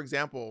thing. Like, for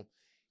example,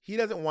 he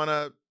doesn't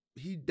wanna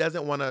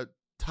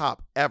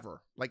top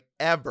ever. Like,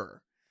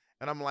 ever.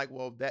 And I'm like,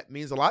 well, that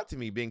means a lot to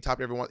me, being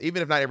topped every once,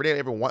 even if not every day,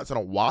 every once in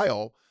a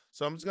while.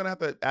 So I'm just gonna have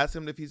to ask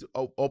him if he's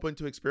open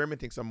to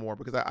experimenting some more,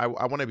 because I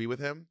want to be with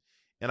him,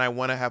 and I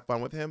want to have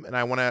fun with him, and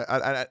I want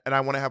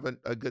to have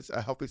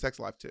a healthy sex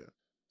life too.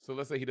 So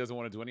let's say he doesn't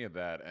want to do any of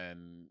that,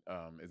 and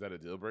is that a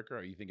deal breaker?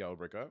 Or you think y'all will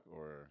break up,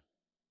 or?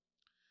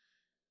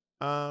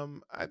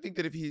 I think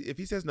that if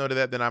he says no to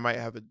that, then we might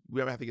have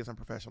to get some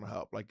professional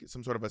help, like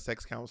some sort of a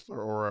sex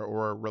counselor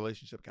or a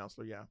relationship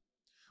counselor. Yeah,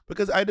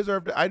 because I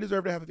deserve to have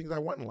the things I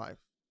want in life.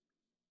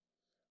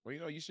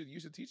 Well, you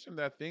should teach him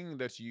that thing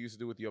that you used to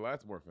do with your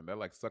last boyfriend, that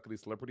like suckly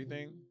celebrity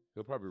thing.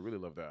 He'll probably really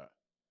love that.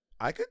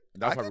 I could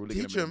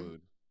teach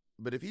him,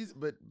 but if he's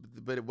but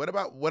what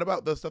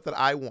about the stuff that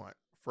I want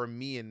for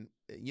me, and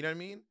you know what I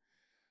mean?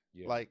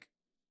 Yeah. Like,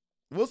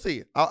 we'll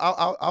see.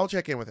 I'll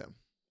check in with him.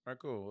 All right,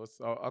 cool.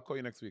 I'll call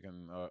you next week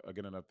and I'll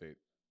get an update.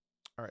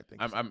 All right,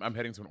 thank you. I'm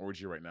heading to an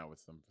orgy right now with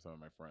some of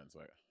my friends,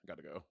 so I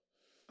gotta go.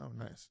 Oh,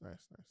 nice. Yeah.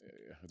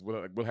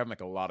 We'll have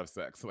like a lot of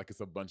sex. Like, it's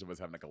a bunch of us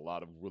having like a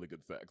lot of really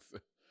good sex.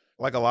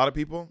 Like a lot of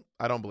people?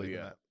 I don't believe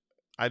in that.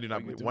 I do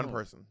not believe one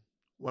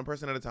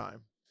person at a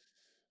time.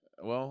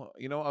 Well,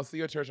 I'll see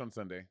you at church on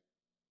Sunday.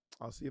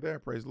 I'll see you there.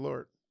 Praise the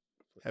Lord.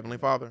 Heavenly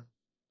Father.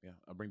 Yeah,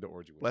 I'll bring the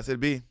orgy with me. Blessed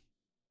be.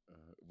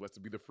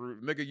 Blessed be the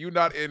fruit. Nigga, you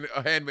not in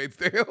A Handmaid's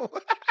Tale.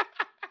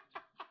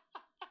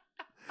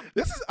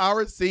 This is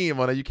our scene,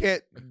 Mona. You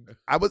can't.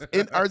 I was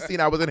in our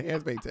scene. I was in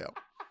Handmaid's Tale.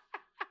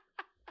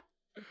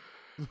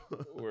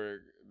 Where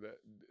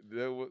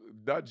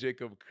not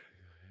Jacob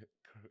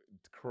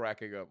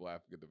cracking up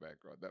laughing in the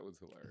background. That was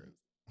hilarious.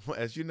 Well,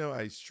 as you know,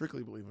 I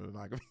strictly believe in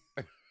monogamy.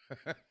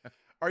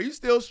 Are you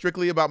still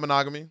strictly about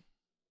monogamy?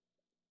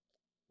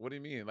 What do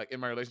you mean? Like, in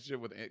my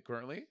relationship with it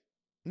currently?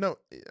 No,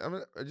 I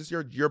mean, just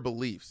your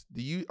beliefs.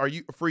 Are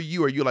you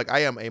like, I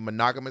am a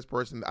monogamous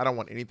person, I don't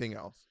want anything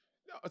else?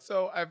 No,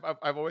 so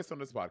I've always on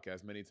this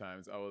podcast many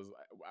times.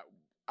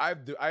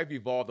 I've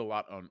evolved a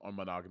lot on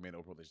monogamy and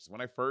open relationships.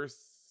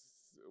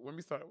 When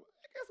we started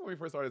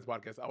this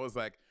podcast, I was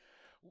like,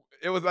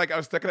 it was like I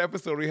was stuck in an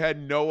episode. We had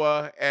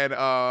Noah and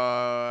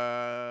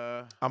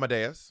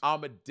Amadeus,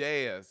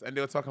 and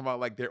they were talking about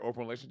like their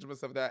open relationship and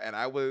stuff like that, and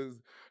I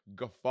was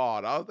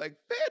guffawed. I was like,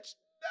 bitch,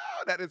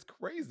 no, that is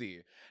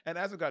crazy. And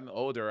as I've gotten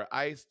older,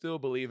 I still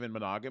believe in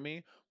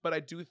monogamy, but I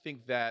do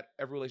think that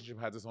every relationship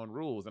has its own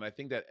rules. And I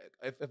think that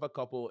if a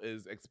couple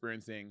is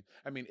experiencing,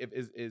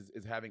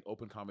 is having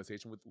open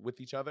conversation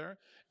with each other,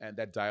 and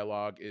that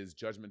dialogue is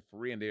judgment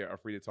free, and they are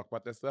free to talk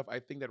about that stuff, I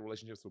think that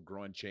relationships will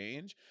grow and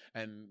change,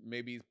 and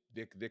maybe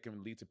they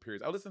can lead to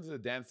periods. I listened to the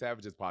Dan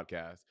Savage's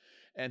podcast,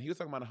 and he was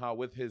talking about how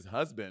with his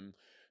husband,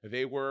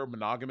 they were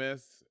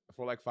monogamous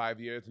for like 5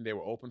 years, and they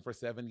were open for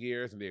 7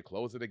 years, and they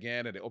closed it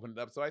again, and they opened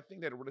it up. So I think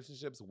that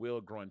relationships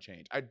will grow and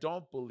change. I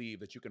don't believe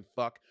that you can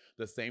fuck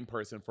the same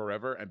person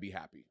forever and be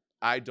happy.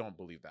 I don't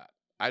believe that.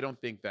 I don't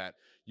think that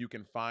you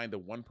can find the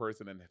one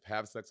person and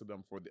have sex with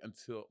them for the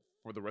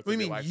rest of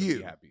your life and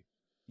be happy.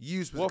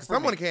 Well,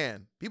 someone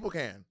can. People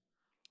can.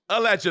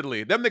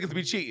 Allegedly. Them niggas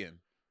be cheating.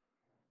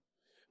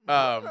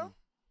 But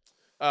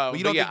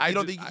you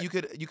don't think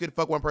you could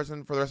fuck one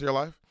person for the rest of your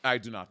life? I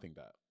do not think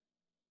that.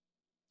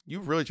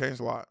 You've really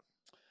changed a lot.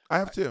 I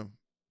have too.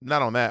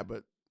 Not on that,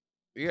 but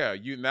yeah,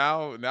 you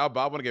now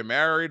Bob want to get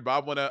married.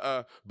 Bob want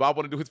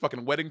to do his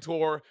fucking wedding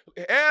tour.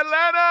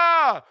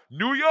 Atlanta,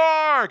 New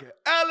York,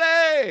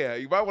 LA.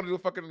 Bob want to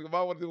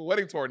do a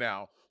wedding tour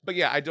now. But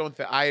yeah, I don't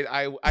think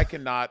I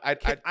cannot. I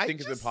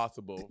think it's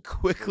impossible.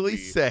 Quickly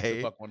say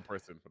to fuck one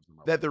person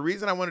that the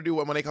reason I want to do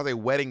what Monet calls a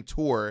wedding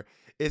tour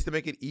is to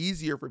make it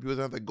easier for people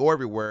to have to go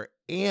everywhere,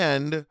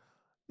 and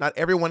not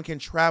everyone can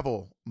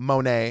travel.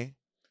 Monet.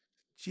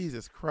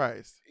 Jesus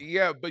Christ.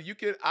 Yeah, but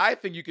I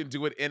think you can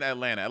do it in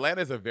Atlanta.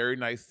 Atlanta is a very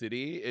nice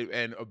city,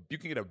 and you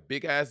can get a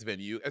big ass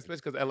venue,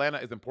 especially because Atlanta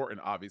is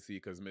important, obviously,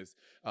 because Miss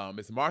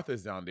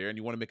Martha's down there, and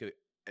you want to make it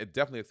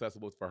definitely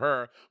accessible for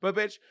her. But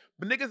bitch,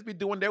 niggas be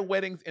doing their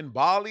weddings in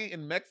Bali,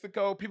 in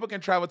Mexico. People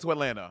can travel to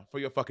Atlanta for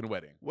your fucking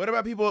wedding. What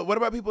about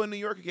people in New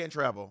York who can't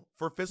travel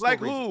for fiscal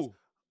reasons? Like who?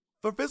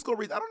 For fiscal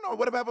reasons. I don't know.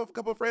 What if I have a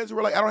couple of friends who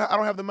are like, I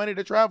don't have the money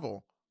to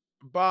travel?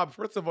 Bob,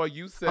 first of all,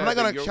 you said I'm not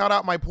gonna shout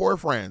out my poor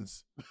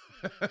friends.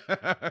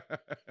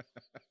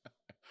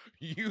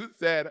 You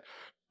said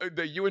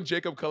that you and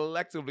Jacob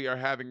collectively are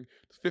having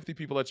 50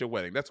 people at your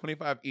wedding. That's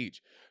 25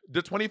 each.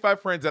 The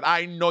 25 friends that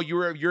I know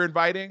you're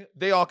inviting,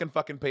 they all can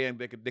fucking pay and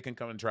they can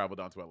come and travel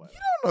down to Atlanta. You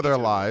don't know their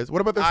lives.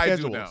 What about their I do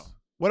schedules? now.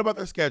 What about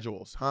their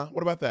schedules? Huh?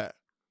 What about that?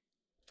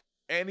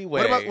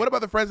 Anyway, What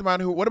about the friends of mine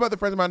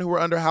who were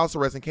under house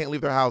arrest and can't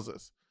leave their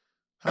houses?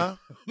 Huh?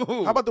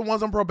 How about the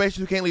ones on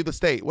probation who can't leave the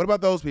state? What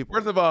about those people?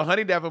 First of all,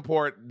 Honey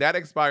Davenport, that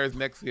expires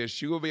next year.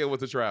 She will be able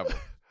to travel.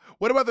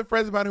 What about the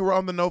friends of mine who were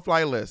on the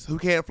no-fly list who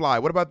can't fly?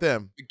 What about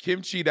them?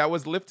 Kimchi, that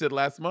was lifted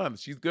last month.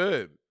 She's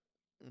good.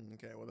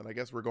 Okay, well then I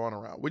guess we're going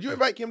around. Would you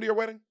invite Kim to your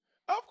wedding?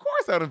 Of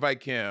course I would invite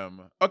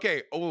Kim.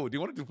 Okay. Oh, do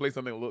you want to play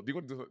something a little? Do you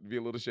want to be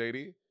a little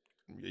shady?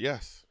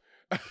 Yes.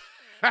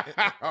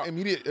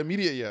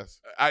 Immediate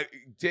yes.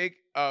 Jake,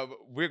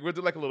 we'll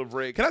do like a little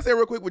break. Can I say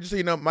real quick? Would you say,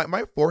 you know,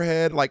 my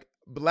forehead, like,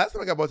 last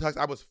time I got Botox,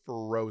 I was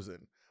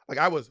frozen. Like,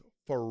 I was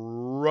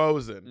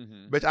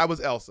frozen. Bitch, I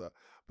was Elsa.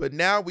 But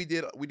now we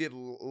did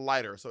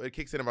lighter, so it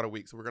kicks in about a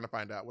week. So we're gonna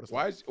find out what it's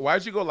like.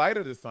 Why'd you go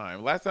lighter this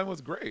time? Last time was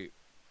great.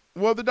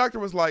 Well, the doctor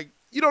was like,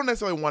 you don't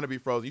necessarily want to be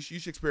frozen. You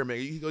should experiment.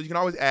 He goes, you can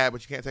always add,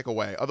 but you can't take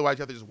away. Otherwise,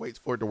 you have to just wait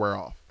for it to wear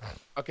off.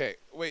 Okay,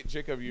 wait,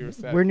 Jacob, you're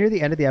sad. We're near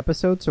the end of the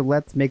episode, so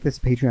let's make this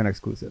Patreon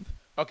exclusive.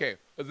 Okay,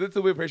 this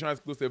will be a Patreon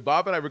exclusive.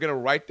 Bob and I, we're gonna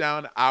write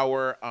down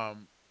our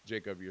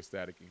Jacob, you're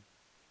staticky.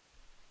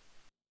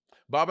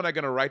 Bob and I are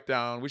gonna write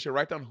down. We should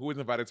write down who is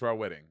invited to our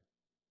wedding.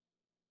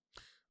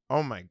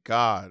 Oh my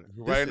God!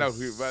 Right now,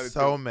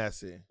 so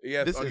messy.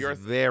 Yes, this is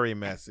very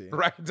messy.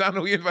 Write down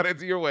who you invited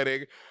to your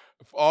wedding,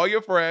 all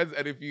your friends,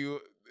 and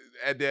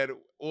then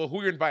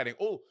who you're inviting.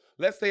 Oh,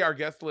 let's say our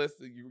guest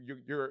list.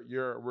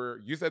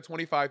 You said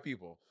 25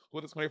 people. Who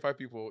are the 25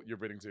 people you're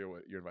inviting to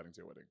your wedding?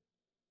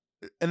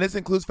 And this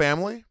includes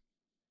family?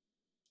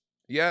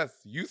 Yes,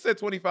 you said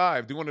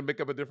 25. Do you want to make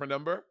up a different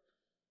number?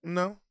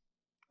 No,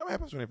 I'm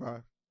happy with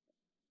 25.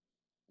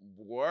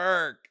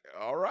 Work.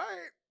 All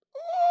right.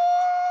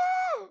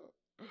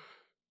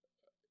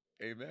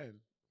 Amen.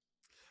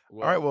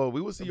 Well, all right. Well,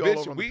 we will see you all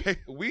over.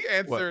 We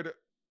answered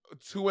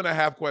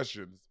 2.5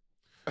 questions.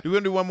 Do we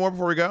want to do one more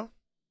before we go?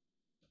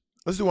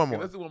 Let's do one more.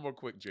 Let's do one more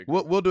quick, Jake.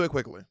 We'll do it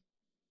quickly.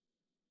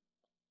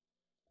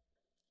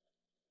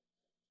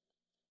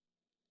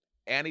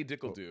 Annie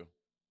Dickledoo.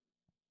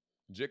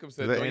 Jacob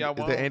said, "Is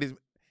that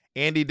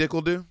Andy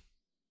Dickledoo?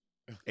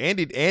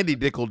 Andy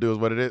Dickledoo is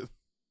what it is.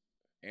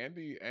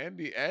 Andy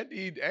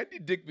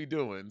Dick be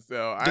doing.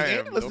 So Does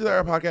Andy listen to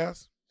our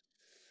podcast?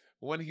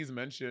 When he's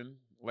mentioned,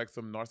 like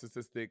some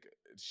narcissistic,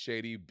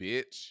 shady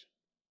bitch.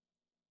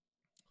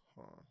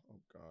 Oh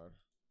God.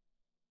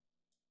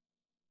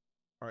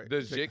 All right.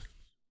 Does Jake?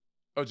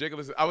 Oh, Jacob,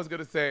 listen.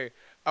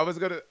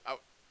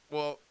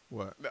 Well,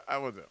 what? I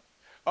wasn't.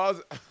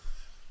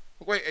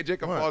 Wait,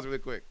 Jacob, pause really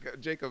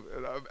quick. Jacob,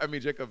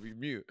 you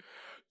mute.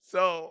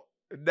 So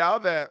now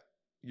that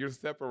you're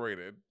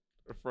separated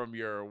from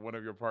one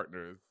of your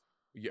partners.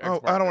 I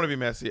don't want to be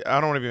messy. I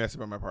don't want to be messy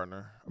about my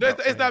partner.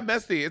 It's not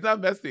messy. It's not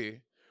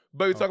messy.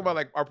 But we talk about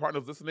like our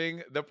partners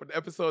listening. The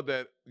episode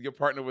that your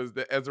partner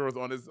that Ezra was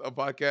on his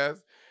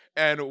podcast,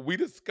 and we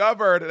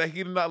discovered that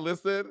he did not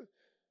listen.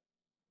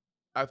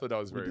 I thought that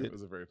was it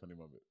was a very funny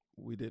moment.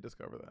 We did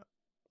discover that.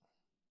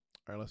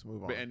 All right, let's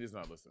move on. But Andy's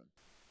not listening.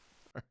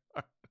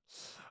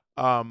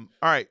 All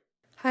right.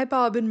 Hi,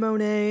 Bob and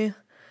Monet.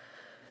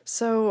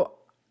 So,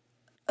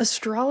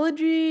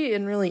 astrology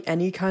and really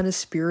any kind of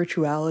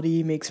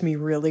spirituality makes me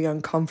really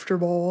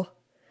uncomfortable.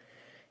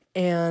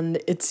 And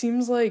it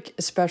seems like,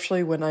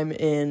 especially when I'm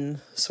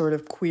in sort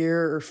of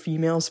queer or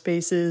female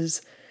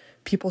spaces,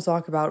 people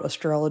talk about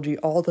astrology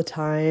all the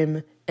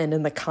time and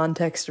in the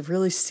context of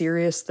really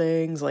serious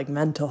things like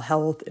mental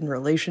health and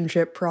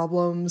relationship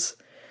problems.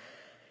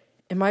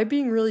 Am I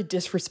being really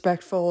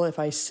disrespectful if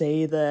I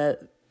say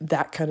that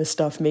kind of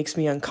stuff makes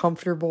me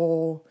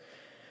uncomfortable?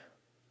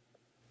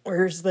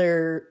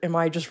 Or am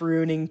I just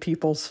ruining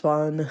people's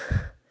fun?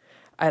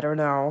 I don't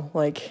know.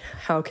 Like,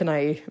 how can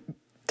I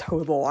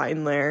toe the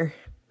line there?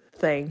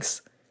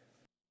 Thanks.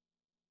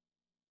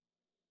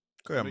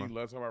 Go ahead,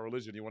 Let's talk about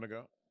religion. You want to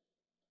go?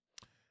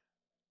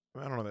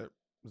 I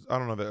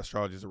don't know that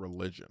astrology is a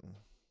religion.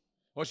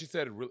 Well, she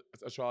said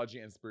astrology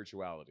and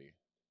spirituality.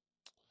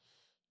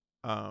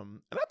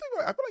 And I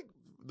feel like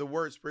the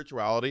word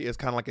spirituality is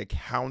kind of like a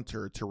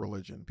counter to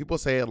religion. People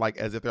say it like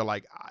as if they're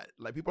like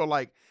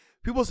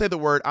people say the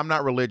word, I'm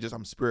not religious,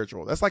 I'm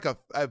spiritual. That's like a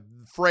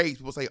phrase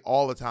people say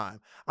all the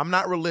time. I'm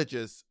not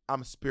religious,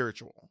 I'm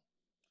spiritual.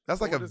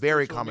 That's like a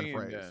very common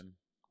phrase. Then?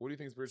 What do you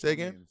think spiritual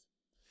means?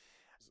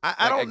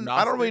 I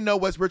don't really know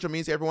what spiritual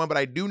means to everyone, but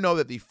I do know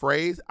that the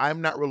phrase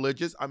 "I'm not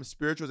religious, I'm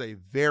spiritual" is a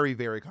very,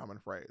 very common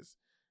phrase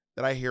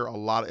that I hear a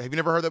lot. Have you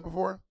never heard that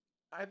before?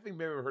 I think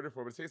maybe I've heard it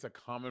before, but say it's a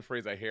common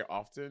phrase I hear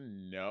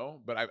often.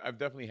 No, but I've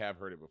definitely have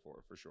heard it before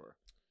for sure.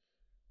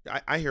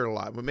 I hear it a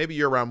lot, but maybe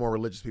you're around more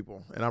religious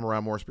people and I'm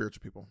around more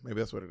spiritual people. Maybe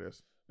that's what it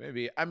is.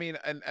 Maybe. I mean,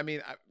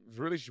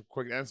 really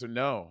quick answer,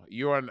 no.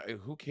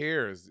 Who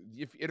cares?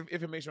 If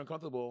it makes you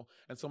uncomfortable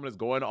and someone is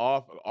going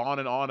on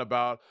and on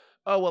about,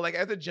 oh, well, like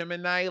as a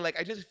Gemini, like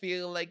I just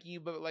feel like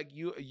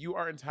you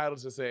are entitled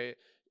to say,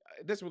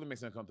 this really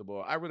makes me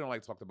uncomfortable. I really don't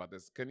like talking about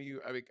this. Can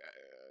you? I mean,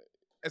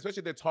 especially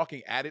if they're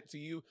talking at it to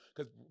you,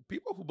 because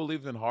people who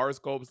believe in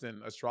horoscopes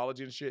and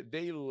astrology and shit,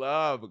 they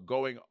love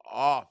going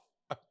off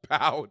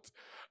about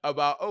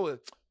oh,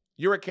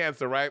 you're a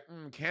Cancer, right?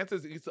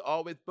 Cancers used to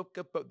always book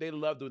up, but they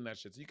love doing that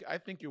shit. So I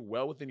think you're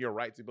well within your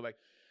right to be like,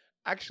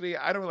 actually,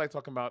 I don't really like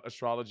talking about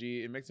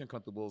astrology. It makes me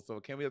uncomfortable. So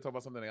can we talk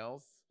about something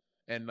else?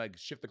 And like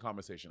shift the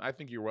conversation. I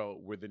think you're well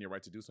within your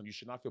right to do so. And you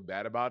should not feel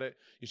bad about it.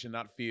 You should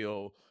not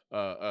feel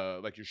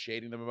like you're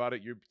shading them about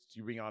it. You're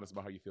being honest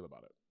about how you feel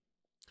about it.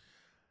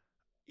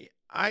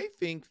 I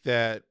think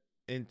that,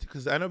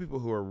 because I know people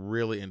who are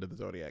really into the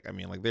zodiac. I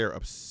mean, like they're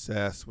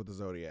obsessed with the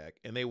zodiac,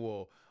 and they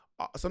will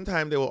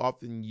sometimes they will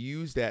often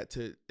use that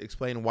to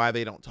explain why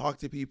they don't talk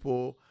to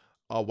people,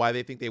 why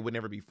they think they would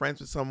never be friends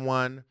with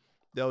someone.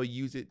 They'll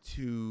use it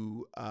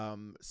to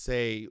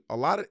say a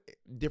lot of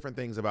different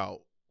things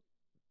about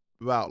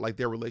like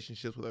their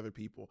relationships with other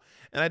people.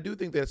 And I do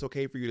think that it's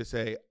okay for you to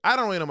say, I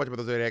don't really know much about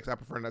the zodiac, so I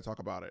prefer not to talk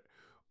about it.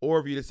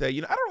 Or for you to say, I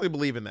don't really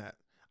believe in that.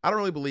 I don't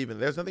really believe in it.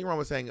 There's nothing wrong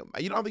with saying,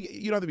 you don't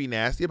have to be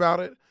nasty about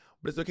it,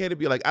 but it's okay to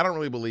be like, I don't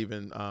really believe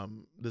in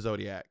the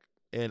zodiac.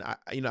 And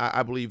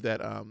I believe that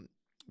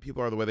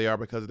people are the way they are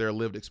because of their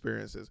lived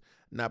experiences,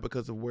 not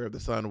because of where the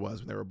sun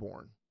was when they were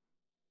born.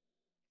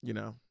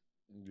 Yeah.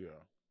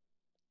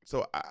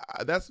 So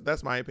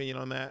that's my opinion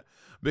on that,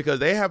 because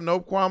they have no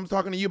qualms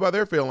talking to you about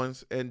their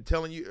feelings and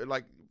telling you,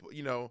 like,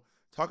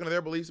 talking to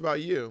their beliefs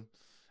about you.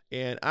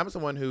 And I'm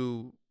someone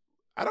who,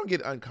 I don't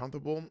get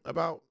uncomfortable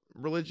about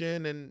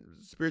religion and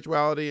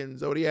spirituality and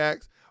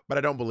zodiacs, but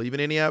I don't believe in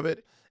any of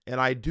it. And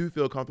I do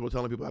feel comfortable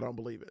telling people I don't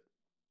believe it.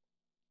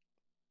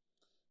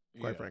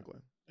 Quite frankly.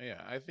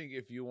 Yeah, I think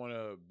if you want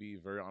to be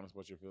very honest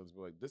about your feelings, be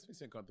like, this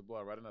makes me uncomfortable,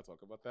 I'd rather not talk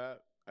about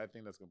that. I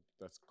think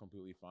that's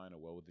completely fine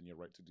and well within your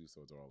right to do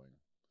so, darling.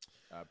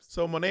 Absolutely.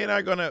 So Monet and I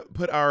are gonna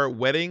put our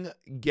wedding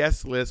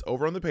guest list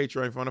over on the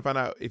Patreon. If you want to find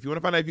out if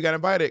you got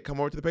invited,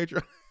 come over to the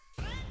Patreon.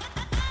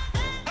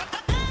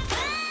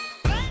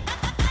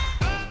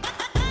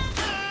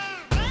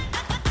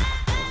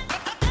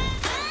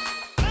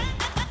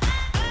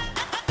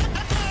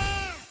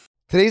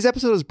 Today's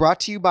episode is brought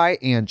to you by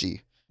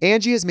Angie.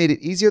 Angie has made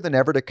it easier than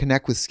ever to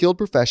connect with skilled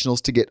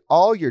professionals to get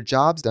all your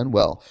jobs done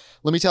well.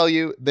 Let me tell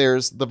you,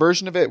 there's the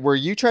version of it where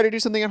you try to do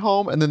something at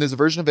home, and then there's a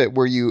version of it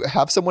where you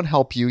have someone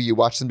help you, you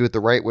watch them do it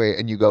the right way,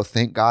 and you go,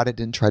 thank God I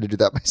didn't try to do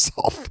that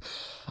myself.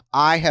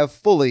 I have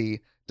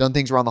fully done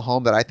things around the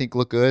home that I think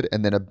look good,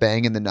 and then a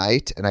bang in the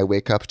night, and I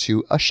wake up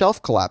to a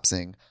shelf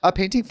collapsing, a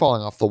painting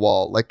falling off the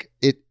wall.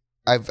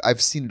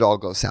 I've seen it all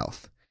go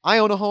south. I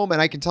own a home,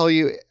 and I can tell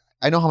you,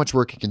 I know how much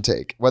work it can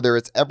take. Whether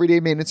it's everyday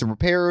maintenance and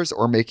repairs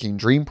or making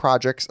dream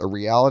projects a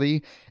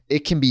reality, it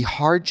can be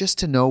hard just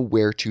to know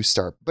where to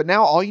start. But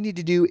now all you need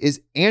to do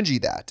is Angie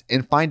that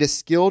and find a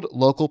skilled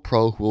local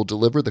pro who will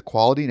deliver the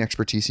quality and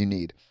expertise you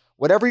need.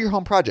 Whatever your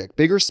home project,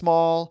 big or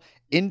small,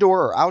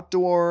 indoor or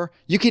outdoor,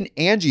 you can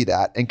Angie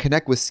that and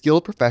connect with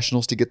skilled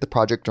professionals to get the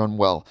project done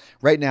well.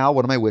 Right now,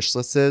 one of my wish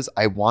lists is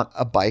I want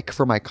a bike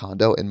for my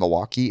condo in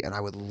Milwaukee, and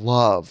I would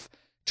love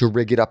to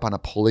rig it up on a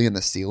pulley in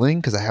the ceiling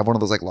because I have one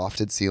of those like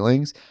lofted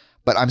ceilings,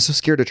 but I'm so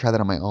scared to try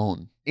that on my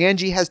own.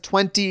 Angie has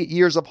 20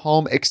 years of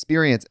home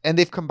experience, and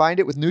they've combined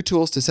it with new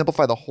tools to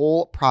simplify the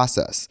whole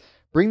process.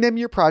 Bring them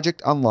your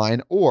project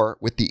online or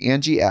with the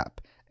Angie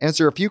app.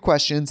 Answer a few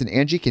questions and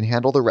Angie can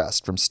handle the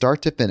rest from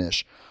start to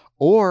finish,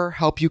 or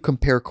help you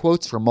compare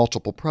quotes from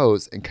multiple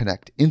pros and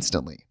connect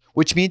instantly,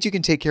 which means you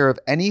can take care of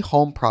any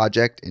home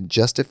project in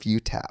just a few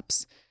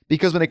taps.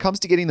 Because when it comes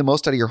to getting the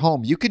most out of your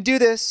home, you can do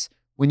this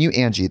when you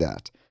Angie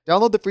that.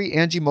 Download the free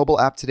Angie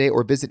mobile app today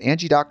or visit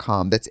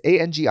Angie.com. That's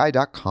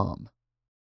ANGI.com.